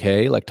doing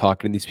okay, like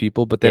talking to these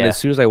people. But then as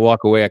soon as I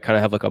walk away, I kind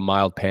of have like a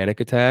mild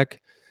panic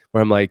attack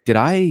where I'm like,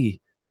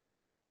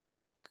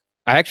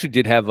 I actually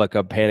did have like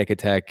a panic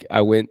attack.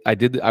 I was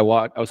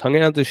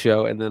hanging out at the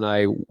show, and then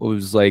I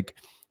was like,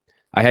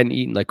 I hadn't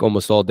eaten like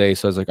almost all day.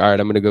 So I was like, all right,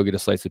 I'm going to go get a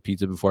slice of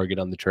pizza before I get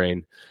on the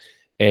train.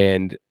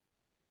 And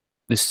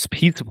this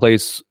pizza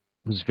place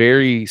was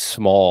very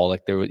small.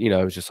 Like there was, it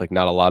was just like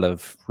not a lot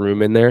of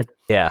room in there.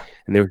 Yeah.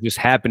 And there just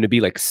happened to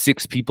be like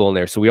 6 people in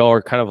there. So we all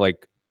were kind of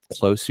like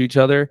close to each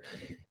other.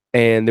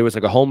 And there was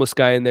like a homeless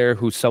guy in there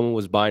who someone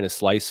was buying a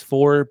slice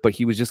for, but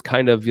he was just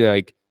kind of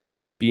like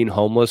being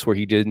homeless, where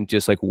he didn't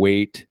just like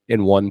wait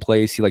in one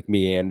place. He like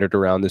meandered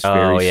around this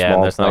very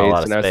small place.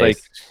 And I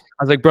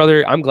was like,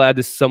 brother, I'm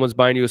glad someone's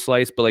buying you a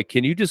slice, but like,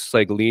 can you just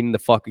like lean the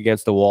fuck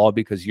against the wall,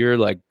 because you're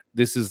like,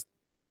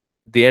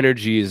 the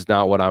energy is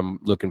not what I'm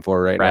looking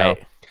for right now.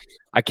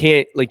 I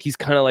can't, like, he's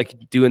kind of like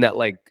doing that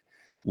like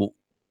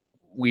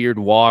weird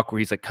walk where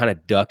he's like kind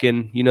of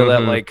ducking,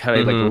 that like kind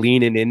of like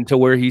leaning into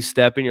where he's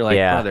stepping. You're like,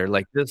 brother,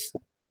 like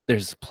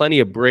there's plenty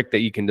of brick that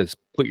you can just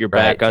put your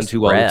back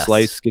onto while the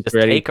slice gets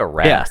ready. Take a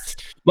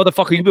rest. Yeah.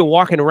 Motherfucker, you've been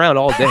walking around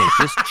all day.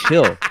 Just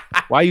chill.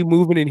 Why are you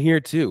moving in here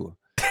too?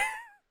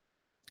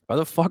 Why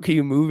the fuck are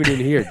you moving in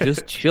here?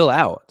 Just chill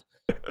out.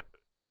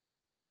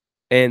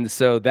 And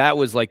so that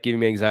was like giving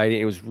me anxiety.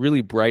 It was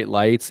really bright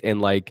lights, and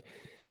like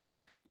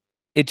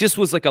it just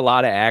was like a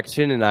lot of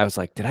action. And I was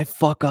like, did I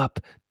fuck up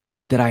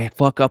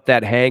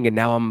that hang? And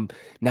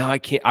now I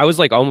can't. I was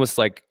like almost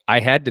like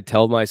I had to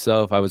tell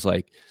myself, I was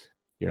like,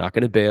 you're not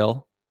going to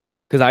bail.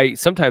 Because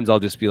sometimes I'll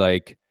just be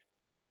like,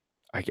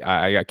 I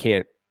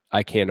can't,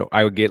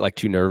 I would get like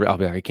too nervous. I'll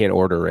be like, I can't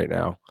order right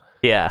now.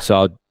 Yeah.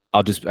 So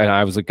I'll just, and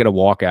I was like going to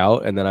walk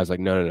out, and then I was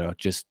like, no,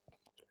 just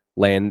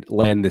land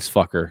this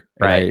fucker.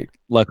 And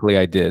luckily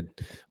I did,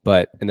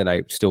 and then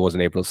I still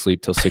wasn't able to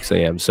sleep till 6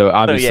 a.m. So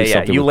obviously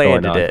something was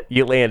going on.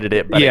 You landed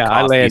it, but it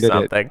cost you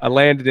something. I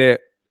landed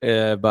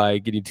it by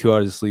getting 2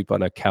 hours of sleep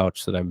on a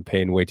couch that I'm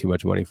paying way too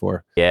much money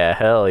for. Yeah,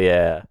 hell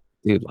yeah.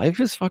 Dude, life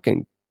is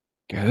fucking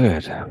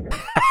good.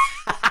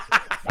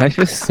 Life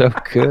is so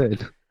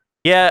good.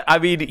 Yeah, I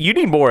mean, you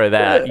need more of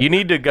that. You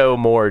need to go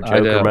more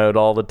Joker mode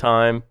all the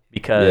time,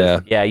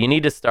 because you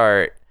need to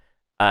start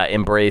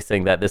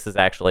embracing that this is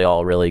actually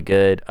all really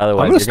good.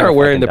 Otherwise, I'm gonna start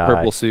wearing the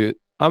purple suit.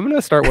 I'm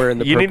gonna start wearing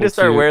the You need purple to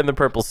start suit. wearing the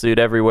purple suit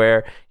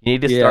everywhere. You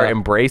need to start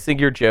embracing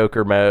your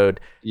Joker mode.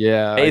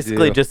 Yeah,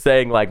 Basically I do. just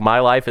saying like my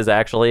life is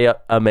actually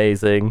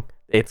amazing.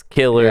 It's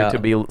killer to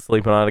be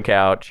sleeping on a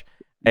couch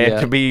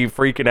and to be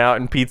freaking out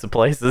in pizza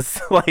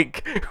places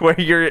like where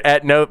you're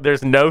at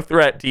there's no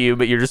threat to you,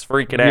 but you're just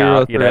freaking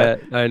Zero out, you know.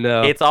 threat. I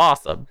know. It's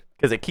awesome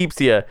because it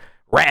keeps you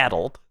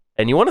rattled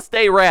and you want to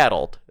stay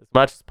rattled as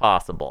much as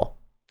possible.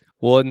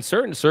 Well, in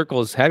certain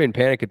circles, having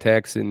panic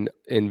attacks in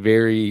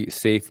very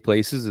safe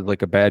places is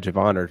like a badge of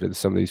honor to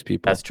some of these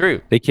people. That's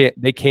true. They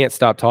can't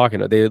stop talking.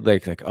 They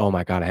like, oh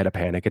my God, I had a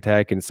panic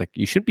attack. And it's like,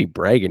 you should be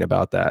bragging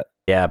about that.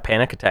 Yeah,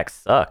 panic attacks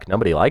suck.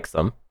 Nobody likes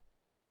them.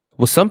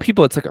 Well, some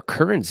people, it's like a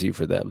currency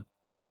for them.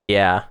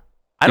 Yeah.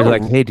 You're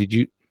like, hey,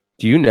 do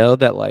you know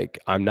that like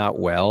I'm not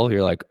well?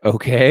 You're like,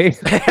 okay.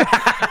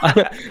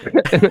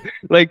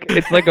 Like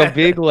it's like a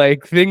big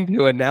like thing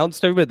to announce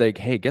to everybody, like,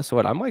 hey, guess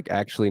what? I'm like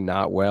actually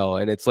not well.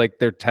 And it's like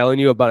they're telling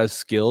you about a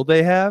skill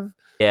they have.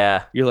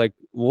 Yeah. You're like,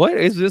 what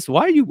is this?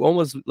 Why are you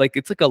almost like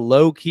it's like a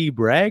low-key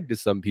brag to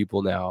some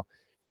people now?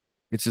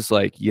 It's just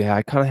like, yeah,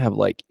 I kind of have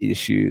like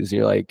issues. And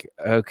you're like,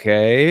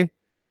 okay,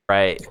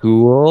 right.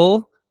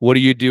 Cool. What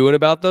are you doing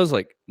about those?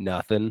 Like,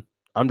 nothing.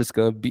 I'm just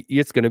gonna be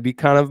it's gonna be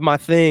kind of my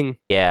thing.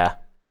 Yeah.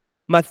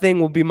 My thing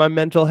will be my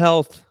mental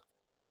health.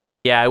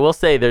 Yeah, I will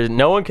say there's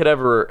no one could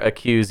ever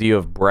accuse you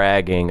of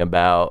bragging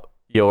about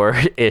your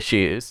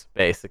issues,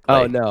 basically.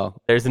 Oh no.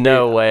 There's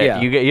no way.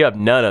 Yeah. You have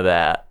none of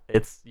that.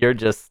 You're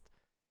just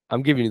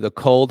I'm giving you the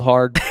cold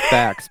hard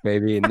facts,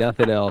 baby, and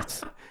nothing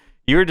else.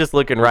 You're just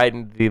looking right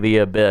into the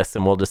abyss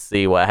and we'll just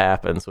see what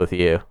happens with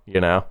you,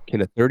 you know? Can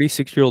a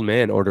 36-year-old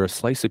man order a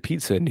slice of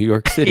pizza in New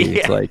York City? Yeah.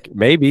 It's like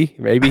maybe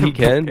he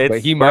can,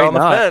 but he might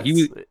not.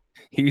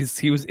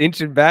 He was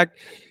inching back.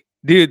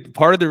 Dude,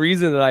 part of the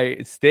reason that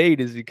I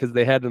stayed is because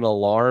they had an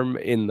alarm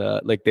in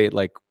the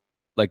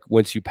like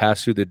once you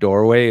pass through the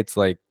doorway, it's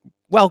like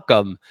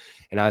welcome.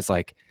 And I was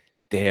like,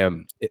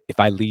 damn, if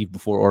I leave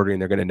before ordering,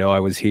 they're gonna know I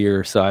was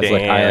here. So I was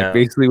I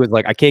basically was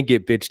like, I can't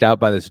get bitched out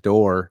by this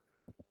door.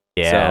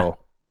 Yeah. So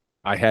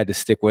I had to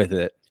stick with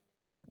it.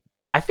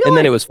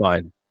 Then it was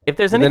fine. If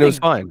there's anything, then it was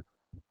fine.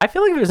 I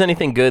feel like if there's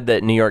anything good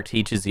that New York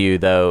teaches you,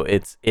 though,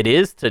 it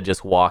is to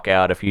just walk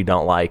out if you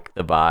don't like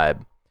the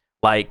vibe.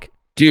 Like,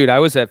 dude, I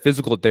was at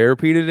physical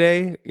therapy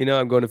today. You know,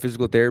 I'm going to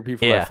physical therapy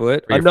for my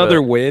foot.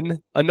 Another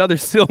win, another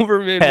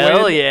Silverman win.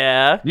 Hell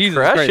yeah. Jesus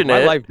Christ,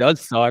 my life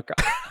does suck.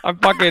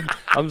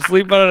 I'm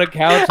sleeping on a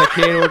couch. I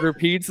can't order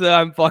pizza.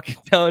 I'm fucking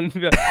telling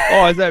you,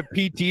 I was at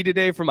PT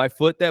today for my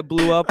foot that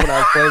blew up when I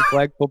was playing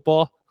flag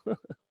football.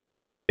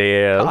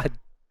 Damn.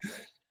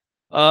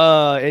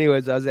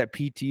 Anyways, I was at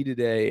PT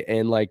today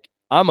and like,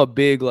 I'm a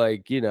big,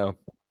 like, you know,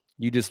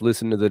 you just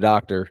listen to the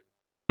doctor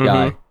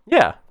guy.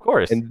 Yeah, of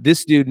course. And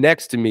this dude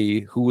next to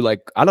me who like,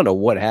 I don't know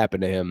what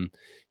happened to him.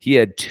 He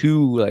had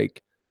 2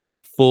 like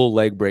full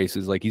leg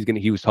braces. Like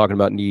he was talking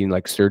about needing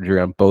like surgery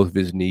on both of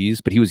his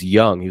knees, but he was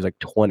young. He was like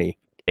 20.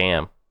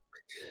 Damn.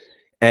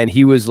 And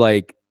he was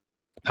like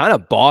kind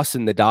of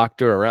bossing the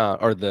doctor around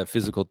or the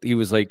physical. He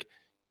was like,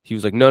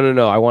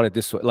 no, I want it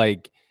this way.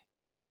 Like,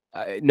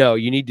 no,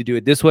 you need to do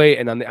it this way.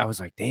 And I was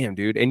like, damn,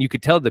 dude. And you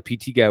could tell the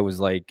PT guy was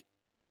like,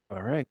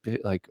 all right,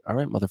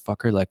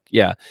 motherfucker. Like,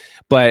 yeah.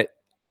 But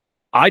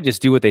I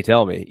just do what they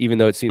tell me, even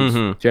though it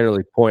seems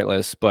generally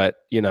pointless. But,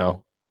 you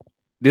know,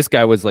 this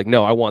guy was like,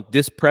 no, I want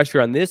this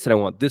pressure on this and I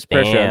want this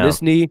pressure on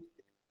this knee.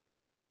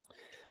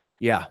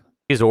 Yeah.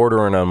 He's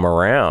ordering them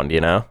around,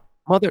 you know?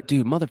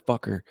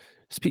 Motherfucker.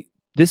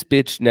 This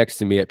bitch next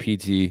to me at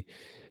PT,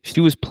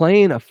 she was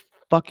playing a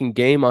fucking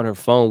game on her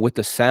phone with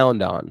the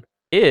sound on.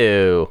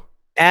 Ew.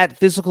 At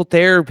physical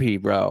therapy,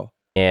 bro.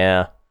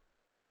 Yeah.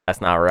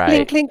 That's not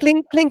right. Cling,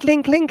 cling, cling,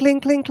 cling, cling, cling,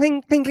 cling,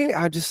 cling, cling, cling.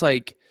 I'm just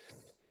like,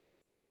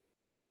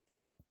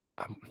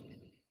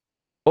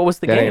 what was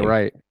the game? That ain't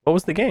right. What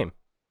was the game?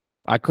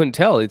 I couldn't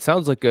tell. It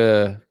sounds like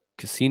a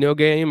casino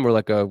game or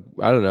like a,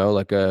 I don't know,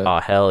 like a. Oh,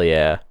 hell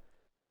yeah.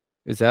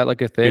 Is that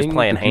like a thing? She was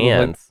playing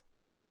hands.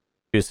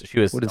 She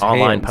was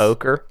online hands?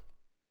 Poker.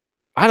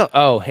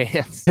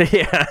 Hands.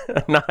 Yeah.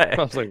 I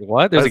was like,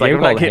 what? There's a game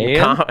called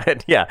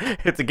Hands? Yeah.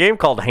 It's a game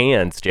called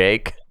Hands,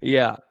 Jake.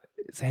 Yeah.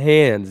 It's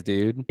hands,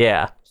 dude.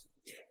 Yeah.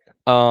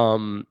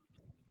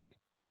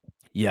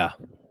 Yeah.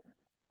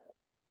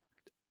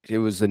 It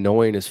was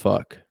annoying as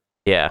fuck.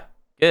 Yeah.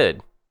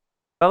 Good.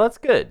 Well, that's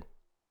good.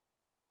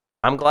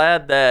 I'm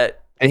glad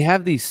that they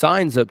have these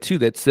signs up too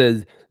that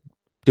says,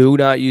 do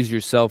not use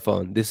your cell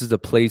phone. This is a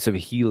place of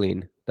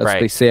healing. That's what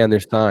they say on their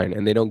sign,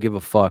 and they don't give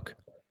a fuck.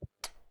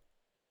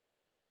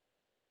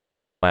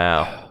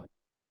 Wow.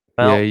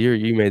 Well, yeah,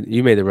 you made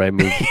the right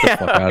move. Get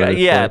the fuck out of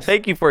this place.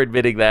 Thank you for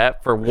admitting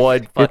that for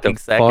one fucking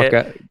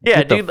second.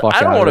 Yeah, dude,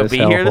 I don't want to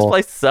be here. This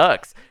place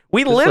sucks.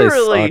 We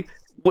literally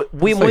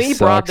when we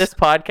brought this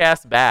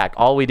podcast back,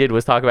 all we did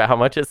was talk about how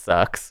much it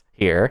sucks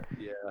here.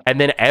 Yeah. And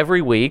then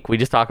every week we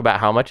just talk about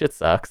how much it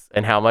sucks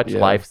and how much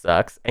life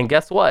sucks. And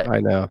guess what? I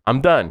know.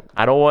 I'm done.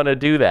 I don't want to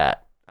do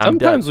that.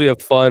 Sometimes we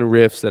have fun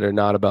riffs that are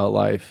not about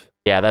life.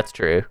 Yeah, that's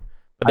true.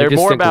 They're just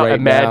more think about right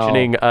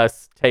imagining now,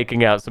 us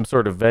taking out some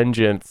sort of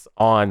vengeance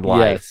on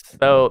life. yes,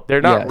 So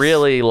they're not yes.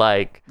 really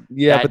like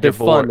Yeah, that but they're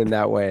fun divorced. in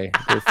that way.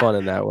 They're fun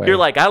in that You're way.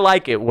 like, I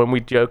like it when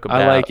we joke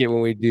I about. like it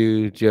when we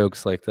do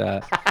jokes like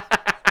that.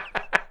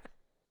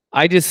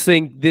 I just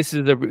think this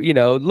is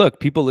look,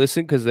 people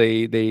listen because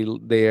they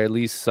are at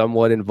least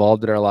somewhat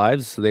involved in our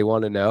lives, so they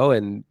want to know,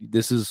 and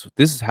this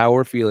is how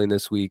we're feeling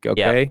this week. Yeah,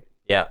 Okay,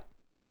 yeah.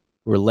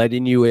 we're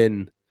letting you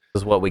in.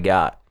 This is what we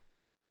got.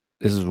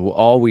 This is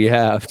all we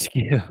have to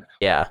give.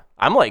 Yeah,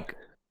 I'm like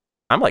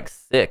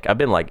sick. I've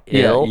been like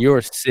Yeah, ill,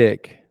 you're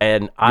sick.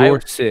 and I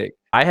You're sick.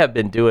 I have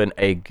been doing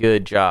a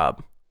good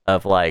job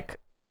of like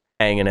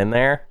hanging in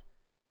there,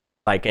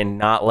 like and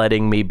not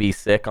letting me be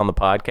sick on the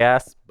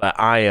podcast. But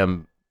I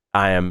am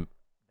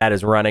that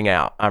is running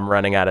out. I'm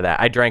running out of that.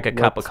 I drank a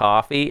cup of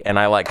coffee and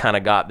I like kind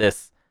of got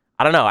this.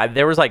 I don't know.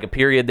 There was like a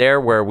period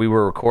there where we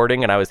were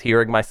recording and I was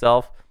hearing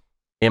myself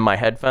in my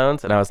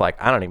headphones and I was like,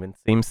 I don't even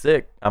seem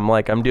sick. I'm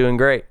like, I'm doing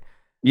great.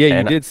 Yeah, you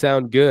And did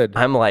sound good.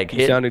 I'm like,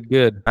 You sounded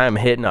good. I'm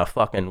hitting a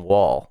fucking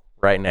wall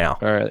right now.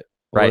 All right.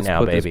 Right let's now,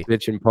 put baby.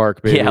 This bitch in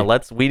park, baby. Yeah,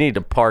 we need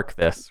to park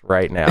this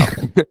right now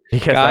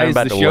because I'm Guys,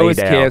 about the to show lay is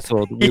down.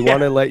 canceled. We Yeah.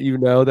 want to let you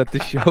know that the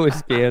show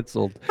is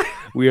canceled.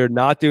 We are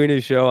not doing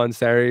a show on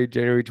Saturday,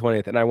 January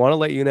 20th, and I want to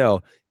let you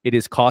know it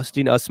is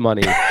costing us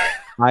money.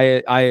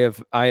 I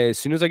as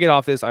soon as I get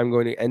off this, I'm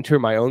going to enter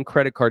my own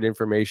credit card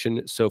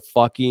information so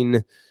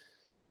fucking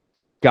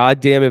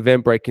goddamn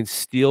Eventbrite can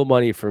steal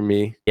money from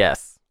me.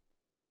 Yes.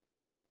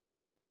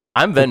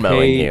 I'm to Venmoing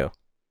pay- you,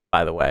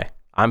 by the way.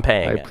 I'm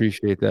paying I it.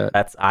 appreciate that.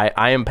 That's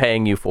I am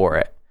paying you for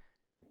it.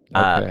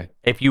 Okay.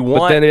 If you But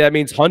want, then that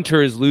means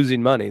Hunter is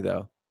losing money,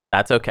 though.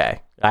 that's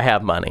okay. I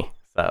have money,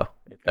 so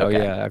it's okay.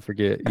 Oh yeah, I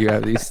forget you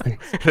have these things.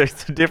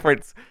 There's a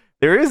difference.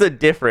 There is a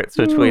difference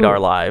between our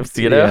lives,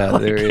 you know. Yeah,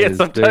 there is.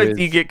 Sometimes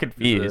you get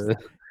confused.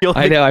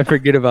 I know. I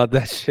forget about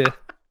that shit.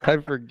 I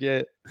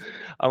forget.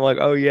 I'm like,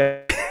 oh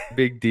yeah,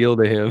 big deal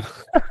to him.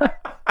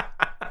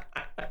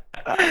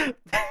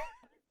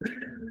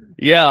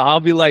 Yeah, I'll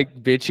be like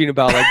bitching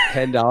about like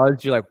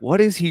 $10. You're like, what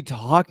is he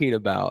talking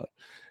about?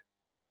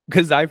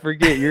 Because I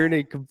forget you're in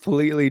a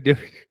completely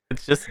different.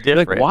 It's just You're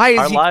different. like, why is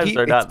our he lives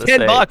are not it's the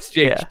 $10, same.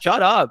 Jake. Yeah.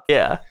 Shut up.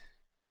 Yeah.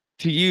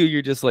 To you,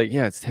 you're just like,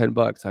 yeah, it's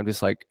 $10. I'm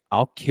just like,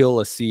 I'll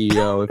kill a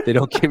CEO if they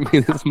don't give me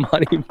this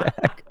money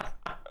back.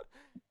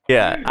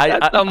 Yeah,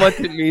 That's how much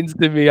it means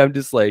to me. I'm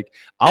just like,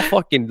 I'll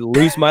fucking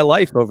lose my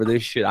life over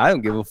this shit. I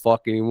don't give a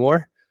fuck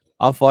anymore.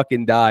 I'll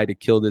fucking die to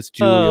kill this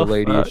Julia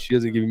lady if she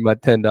doesn't give me my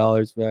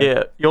 $10 back.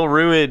 Yeah, you'll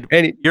ruin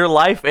your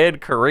life and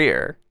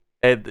career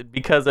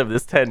because of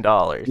this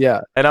 $10.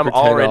 Yeah, and I'm for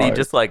already $10.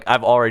 just like,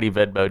 I've already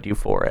Venmo'd you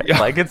for it. Yeah.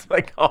 Like it's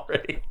like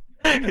already,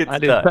 it's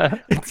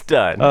done. It's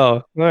done. Oh,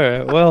 all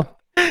right. Well,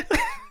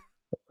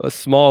 a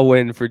small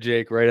win for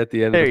Jake right at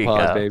the end of the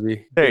pod,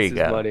 baby. There this you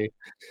go. Money.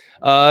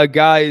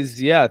 Guys,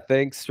 yeah,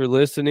 thanks for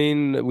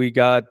listening. We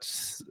got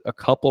a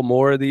couple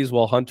more of these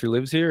while Hunter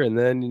lives here, and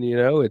then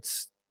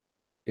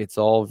it's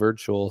all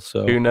virtual.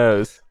 So who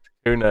knows?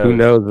 Who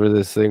knows where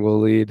this thing will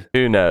lead?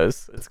 Who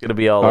knows? It's gonna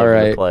be all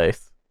over the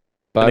place.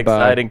 Bye. An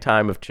exciting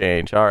time of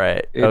change. All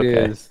right. It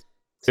is.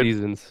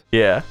 Seasons.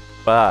 Yeah.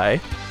 Bye.